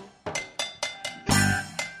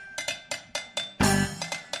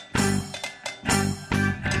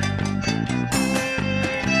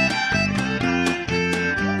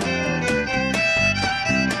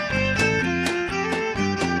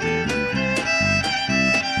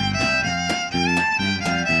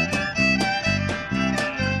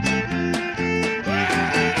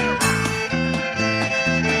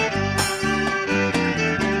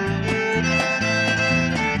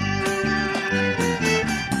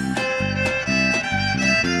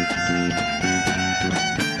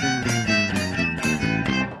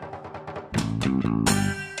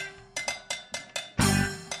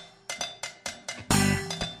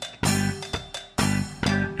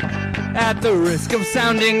 At the risk of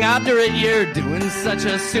sounding obdurate, you're doing such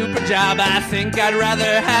a super job. I think I'd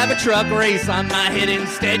rather have a truck race on my head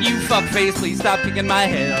instead. You fuckface, please stop kicking my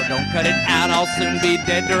head. Oh, don't cut it out, I'll soon be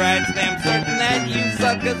dead. To I'm certain that you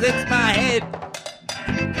suck, 'cause it's my head.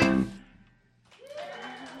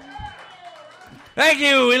 Thank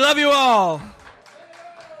you, we love you all.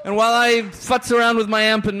 And while I futz around with my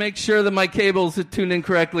amp and make sure that my cables are tuned in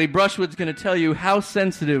correctly, Brushwood's going to tell you how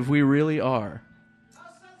sensitive we really are.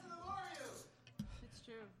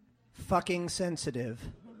 Fucking sensitive.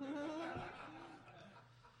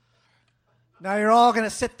 Now you're all going to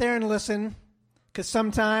sit there and listen, because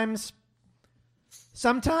sometimes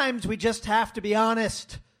we just have to be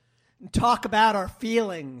honest and talk about our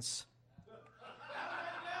feelings.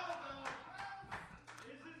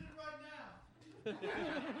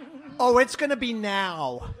 Oh, it's going to be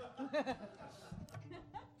now.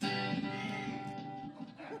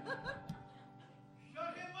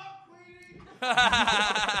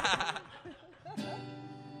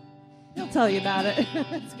 He'll tell you about it.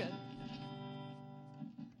 That's good.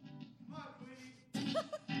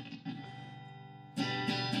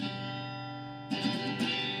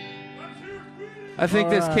 I think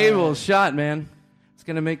this cable is shot, man. It's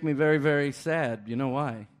going to make me very, very sad. You know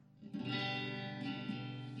why?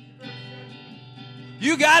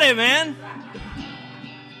 You got it, man.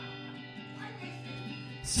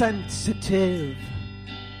 Sensitive.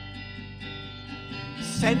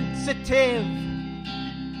 Sensitive.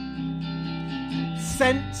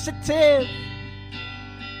 Sensitive.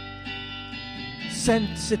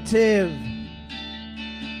 Sensitive.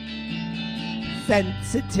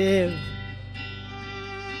 Sensitive.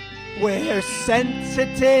 We're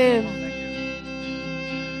sensitive.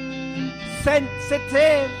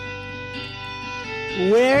 Sensitive.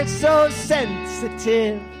 We're so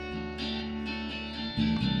sensitive.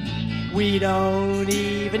 We don't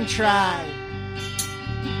even try.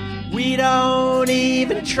 We don't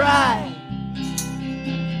even try.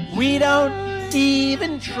 We don't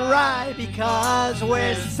even try because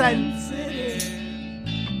we're sensitive.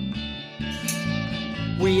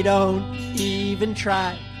 We don't even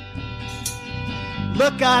try.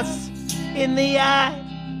 Look us in the eye.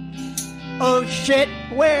 Oh shit,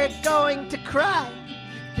 we're going to cry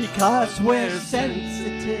because we're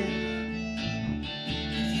sensitive.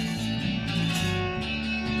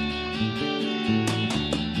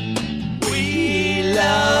 We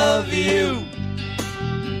love you.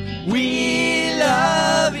 We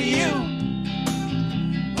love you.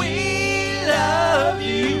 We love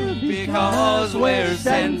you because we're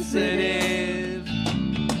sensitive.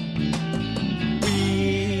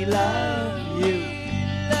 We love you.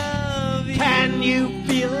 Can you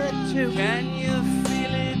feel it too? Can you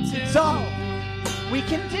feel it too? It's all we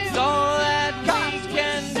can do. It's all that we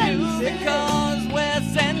can do because we're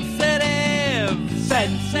sensitive.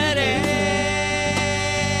 Sensitive.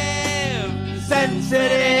 Sensitive.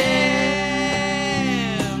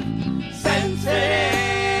 Sensitive.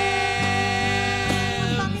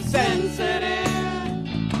 Sensitive.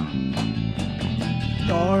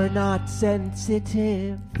 You're not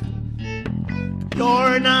sensitive.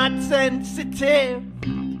 You're not sensitive.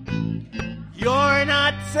 You're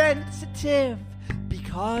not sensitive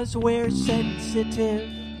because we're sensitive.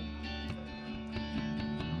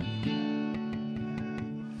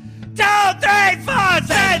 2, 3, 4,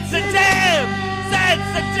 sensitive,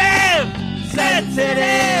 sensitive,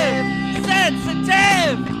 sensitive,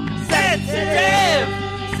 sensitive, sensitive,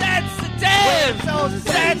 sensitive,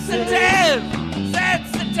 sensitive,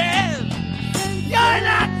 sensitive. You're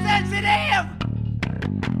not sensitive.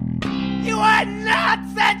 You are not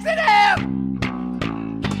sensitive.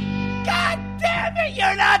 God damn it,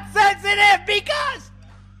 you're not sensitive because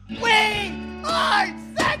we are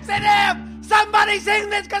sensitive. Somebody sing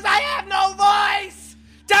this because I have no voice.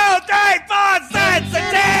 2, 3, 4,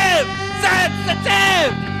 sensitive,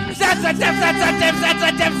 sensitive, sensitive, sensitive,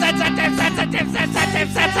 sensitive, sensitive, sensitive,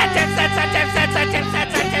 sensitive, sensitive, sensitive, sensitive,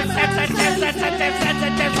 sensitive, sensitive,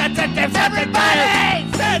 sensitive, sensitive, sensitive,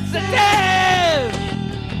 Everybody! sensitive.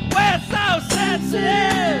 We're so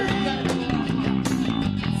sensitive.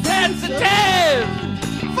 Sensitive.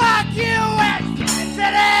 Fuck you, we're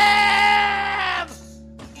sensitive.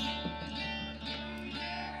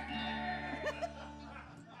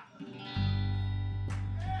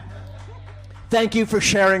 Thank you for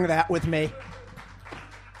sharing that with me.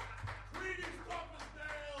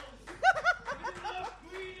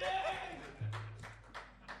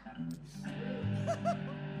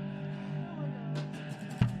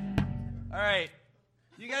 All right.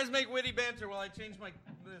 You guys make witty banter while I change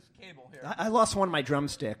this cable here. I lost one of my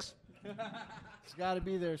drumsticks. It's got to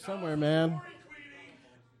be there somewhere, man.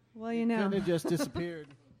 Well, you know, It just disappeared.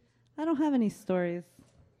 I don't have any stories.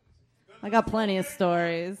 I got plenty of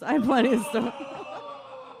stories. I have plenty of stories.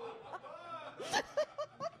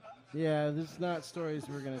 Yeah, this is not stories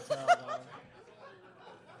we're going to tell,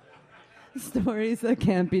 though. Stories that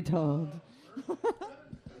can't be told.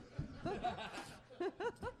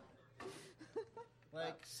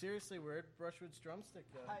 Like, seriously, where'd Brushwood's drumstick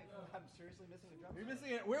go? I'm seriously missing a drum. You're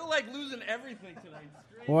missing it. We're like losing everything tonight.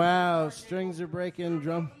 Wow, strings are breaking,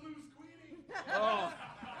 drum. Oh.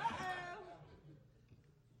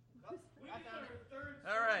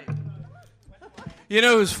 All right. You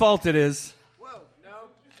know whose fault it is. Whoa, no,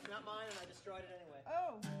 it's not mine, and I destroyed it anyway.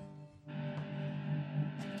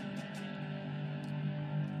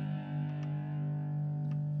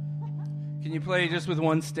 Can you play just with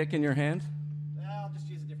one stick in your hand? I'll just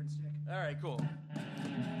use a different stick. All right, cool.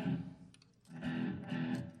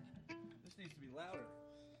 This needs to be louder.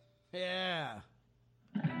 Yeah.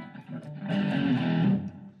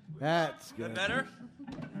 That's good. Is that better?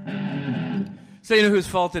 So you know whose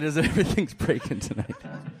fault it is that everything's breaking tonight.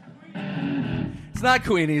 It's not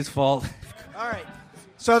Queenie's fault. All right.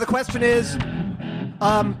 So the question is, do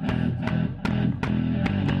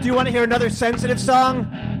you want to hear another sensitive song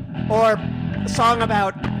or a song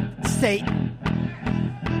about Satan?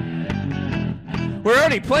 We're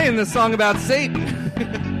already playing this song about Satan.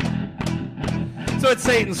 So it's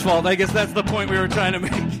Satan's fault. I guess that's the point we were trying to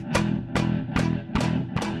make.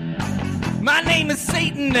 My name is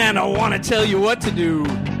Satan, and I want to tell you what to do.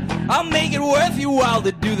 I'll make it worth your while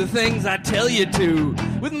to do the things I tell you to.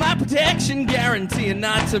 With my protection guaranteeing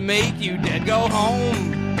not to make you dead. Go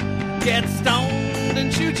home, get stoned,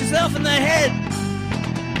 and shoot yourself in the head.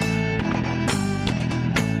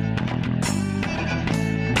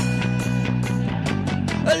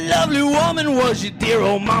 A lovely woman was your dear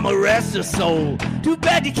old mama, rest her soul. Too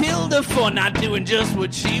bad you killed her for not doing just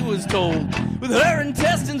what she was told. With her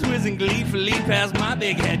intestines whizzing gleefully past my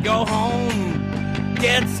big head. Go home,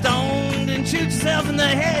 get stoned, and shoot yourself in the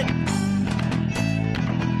head.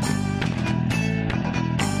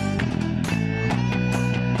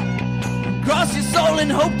 Cross your soul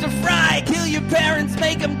and hope to fry. Kill your parents,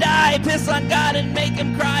 make them die. Piss on God and make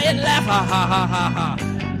them cry and laugh. Ha ha ha ha ha.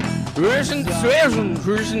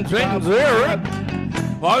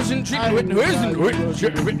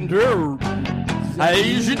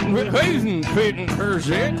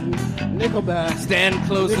 Nickelback. Stand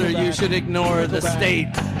closer, you should ignore the state.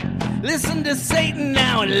 Listen to Satan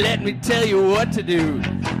now and let me tell you what to do.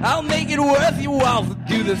 I'll make it worth your while to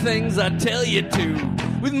do the things I tell you to.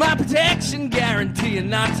 With my protection guaranteeing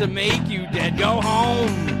not to make you dead. Go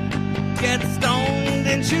home, get stoned,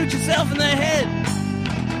 and shoot yourself in the head.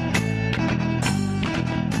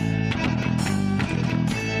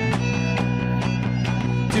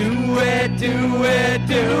 Do it, do it,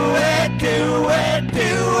 do it, do it,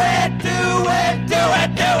 do it, do it, do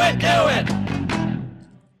it, do it, do it.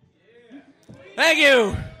 Thank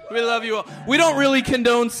you. We love you all. We don't really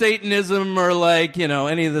condone Satanism or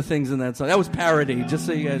any of the things in that song. That was parody, just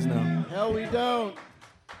so you guys know. Hell we don't.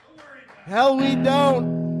 Hell we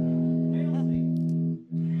don't.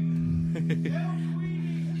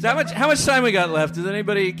 How much time we got left? Is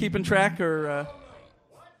anybody keeping track, or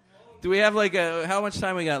do we have how much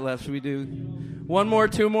time we got left? Should we do one more,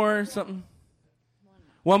 two more, something?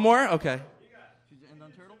 One more? Okay. Should you end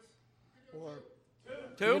on turtles? Or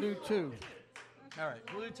two? Do two. All right.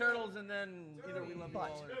 We'll do turtles and then either we love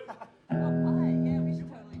ball or...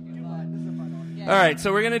 All right,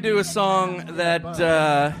 so we're going to do a song that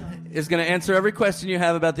is going to answer every question you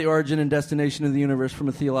have about the origin and destination of the universe from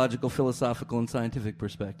a theological, philosophical, and scientific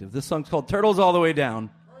perspective. This song's called Turtles All the Way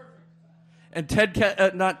Down. And Ted...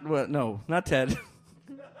 not Ted.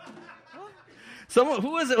 Someone,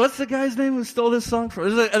 who was it? What's the guy's name who stole this song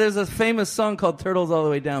from? There's a famous song called Turtles All the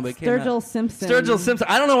Way Down, but it came out. Sturgill Simpson. Sturgill Simpson.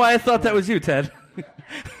 I don't know why I thought that was you, Ted.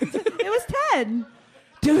 It was Ted.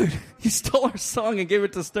 Dude, you stole our song and gave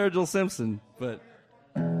it to Sturgill Simpson, but...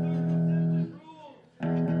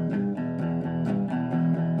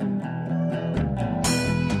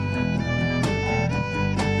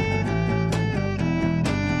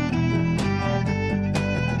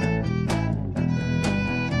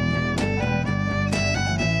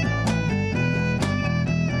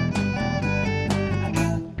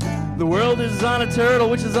 The world is on a turtle,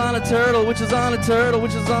 which is on a turtle, which is on a turtle,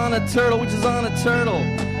 which is on a turtle, which is on a turtle.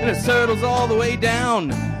 And it turtles all the way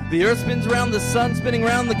down. The earth spins around the sun, spinning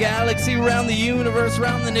around the galaxy, around the universe,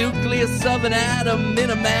 around the nucleus of an atom in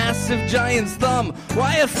a massive giant's thumb.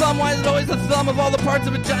 Why a thumb? Why is it always the thumb of all the parts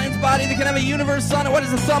of a giant's body that can have a universe on it? Why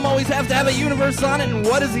does the thumb always have to have a universe on it? And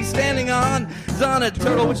what is he standing on? It's on a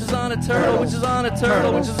turtle, which is on a turtle, which is on a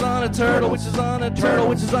turtle, which is on a turtle, which is on a turtle,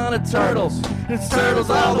 which is on a turtle. It's turtles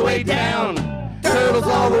all the way down. Turtles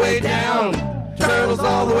all the way down. Turtles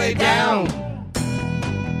all the way down.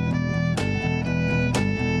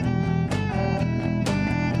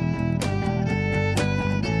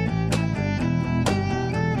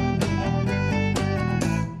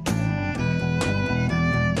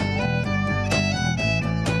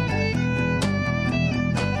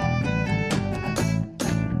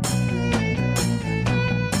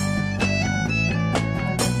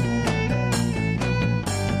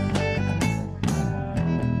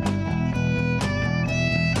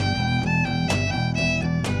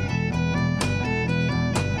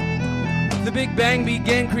 The Big Bang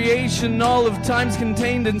began creation, all of time's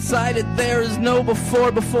contained inside it. There is no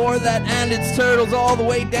before that, and it's turtles all the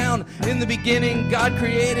way down. In the beginning, God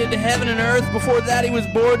created heaven and earth. Before that, he was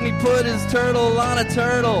bored and he put his turtle on a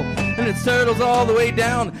turtle. And it's turtles all the way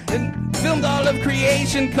down. And filmed all of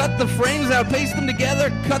creation, cut the frames out, paste them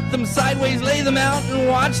together, cut them sideways, lay them out, and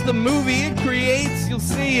watch the movie it creates. You'll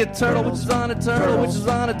see a turtle, which is on a turtle, which is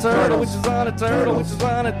on a turtle, which is on a turtle, which is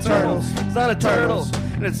on a turtle. It's on a turtle.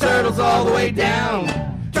 And it's turtles all the way down.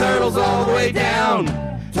 Turtles all the way down.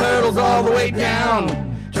 Turtles all the way down.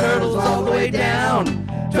 Turtles all the way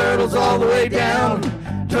down. Turtles all the way down.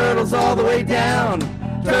 Turtles all the way down.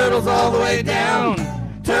 Turtles all the way down.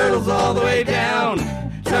 Turtles all the way down.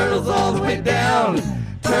 Turtles all the way down.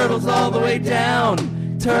 Turtles all the way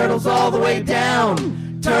down. Turtles all the way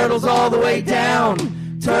down. Turtles all the way down.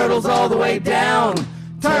 Turtles all the way down.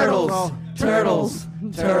 Turtles. Turtles.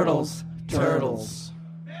 Turtles. Turtles.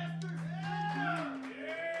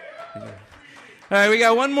 All right, we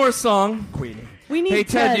got one more song. We need Hey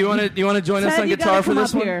Ted, do you want to join us on you guitar gotta for come this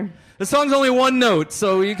up one? here. The song's only one note,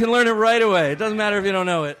 so you can learn it right away. It doesn't matter if you don't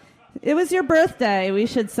know it. It was your birthday. We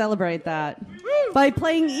should celebrate that by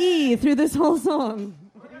playing E through this whole song.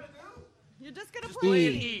 You're just gonna Play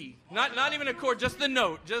an E. Not even a chord, just the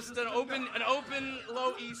note. Just an open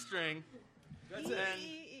low E string.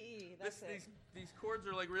 E. These chords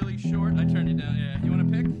are like really short. I turned it down. Yeah. You want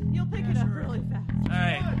to pick? You'll pick it up really fast. All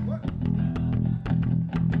right.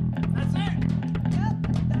 That's it.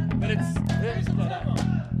 But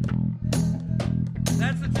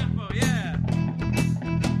that's the tempo. Yeah.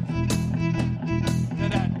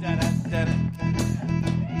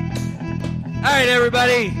 All right,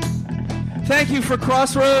 everybody. Thank you for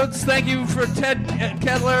Crossroads. Thank you for Ted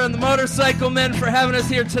Kedler and the Motorcycle Men for having us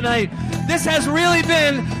here tonight. This has really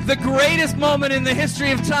been the greatest moment in the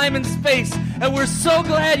history of time and space, and we're so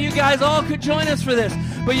glad you guys all could join us for this.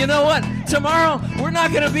 But you know what? Tomorrow, we're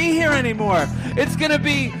not going to be here anymore. It's going to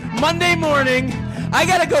be Monday morning. I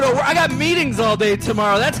got to go to work. I got meetings all day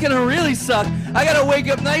tomorrow. That's going to really suck. I got to wake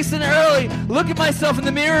up nice and early, look at myself in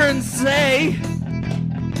the mirror and say,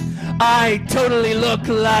 I totally look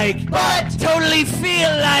like, but totally feel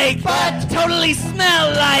like, but totally smell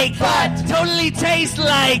like, but totally taste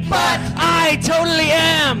like, but I totally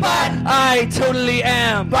am, but I totally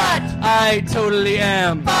am, but I totally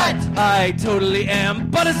am, but I totally am.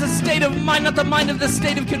 But it's a state of mind, not the mind of the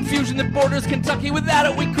state of confusion that borders Kentucky. Without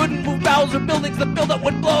it, we couldn't move bowels or buildings. The buildup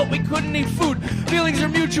would blow it. We couldn't eat food. Feelings are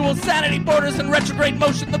mutual. Sanity borders in retrograde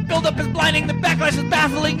motion. The buildup is blinding. The backlash is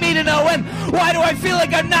baffling me to no end. Why do I feel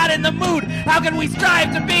like I'm not in the mood? How can we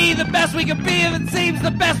strive to be the best we can be if it seems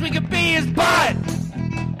the best we can be is but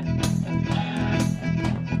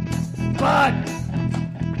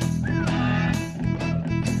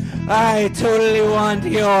I totally want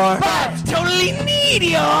your, but totally need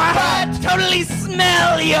your, but totally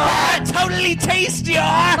smell your, but totally taste your,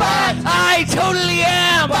 but I totally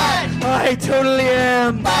am, but I totally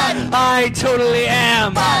am, but I totally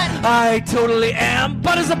am, but I totally am.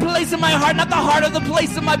 But is a place in my heart, not the heart of the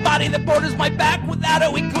place in my body that borders my back. Without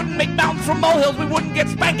it, we couldn't make mountains from molehills. We wouldn't get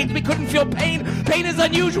spankings. We couldn't feel pain. Pain is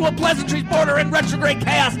unusual. Pleasantries border in retrograde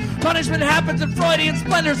chaos. Punishment happens in Freudian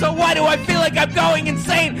splendor. So why do I feel like I'm going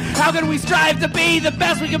insane? How can we strive to be the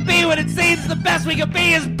best we can be when it seems the best we can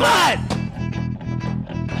be is blood?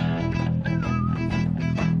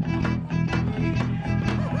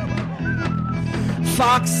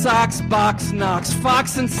 Fox, socks, box, knocks.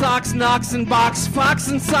 Fox and socks, knocks and box. Fox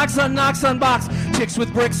and socks on knocks on box. Chicks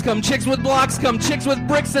with bricks come. Chicks with blocks come. Chicks with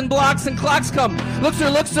bricks and blocks and clocks come. Look, sir,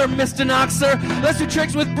 Mr. Knox, sir. Let's do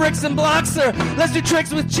tricks with bricks and blocks, sir. Let's do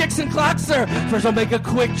tricks with chicks and clocks, sir. First I'll make a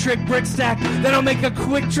quick trick brick stack. Then I'll make a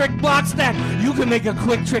quick trick block stack. You can make a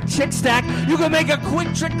quick trick chick stack. You can make a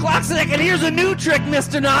quick trick clock stack. And here's a new trick,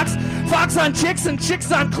 Mr. Knox. Fox on chicks and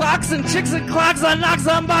chicks on clocks and chicks and clocks on knocks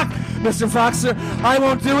on box. Mr. Foxer, I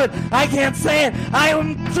won't do it. I can't say it. I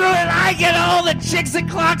am through it. I get all the chicks and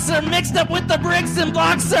clocks are mixed up with the bricks and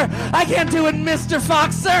blocks, sir. I can't do it, Mr.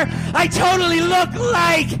 Foxer. I totally look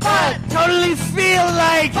like, but totally feel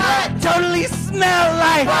like, but totally smell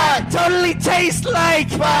like, but totally taste like,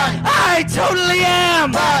 but I totally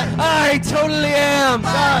am, but I totally am,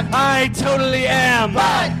 but I totally am,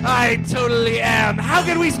 but I totally am. How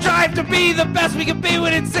can we strive to be the best we can be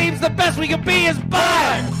when it seems the best we can be is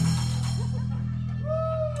but?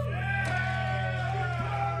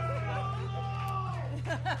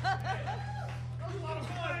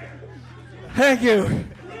 Thank you.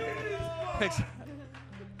 Thanks.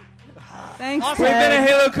 Thanks, We've been a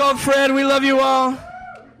Halo called Fred. We love you all.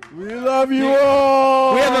 We love you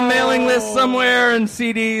all. We have a mailing list somewhere and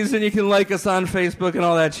CDs, and you can like us on Facebook and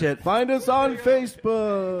all that shit. Find us on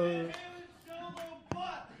Facebook.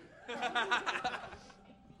 A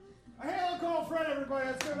Halo call Fred, everybody.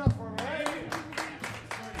 That's good enough for me, right?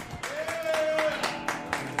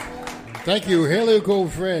 Thank you, Halo call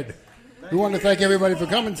Fred. We want to thank everybody for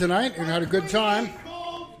coming tonight and had a good time.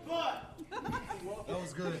 That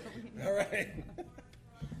was good. All right.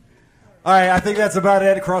 All right, I think that's about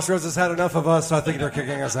it. Crossroads has had enough of us, so I think they're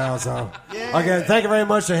kicking us out. So, again, thank you very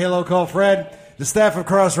much to Halo Call Fred, the staff of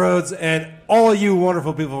Crossroads, and all you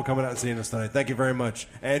wonderful people for coming out and seeing us tonight. Thank you very much,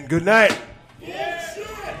 and good night. Yeah.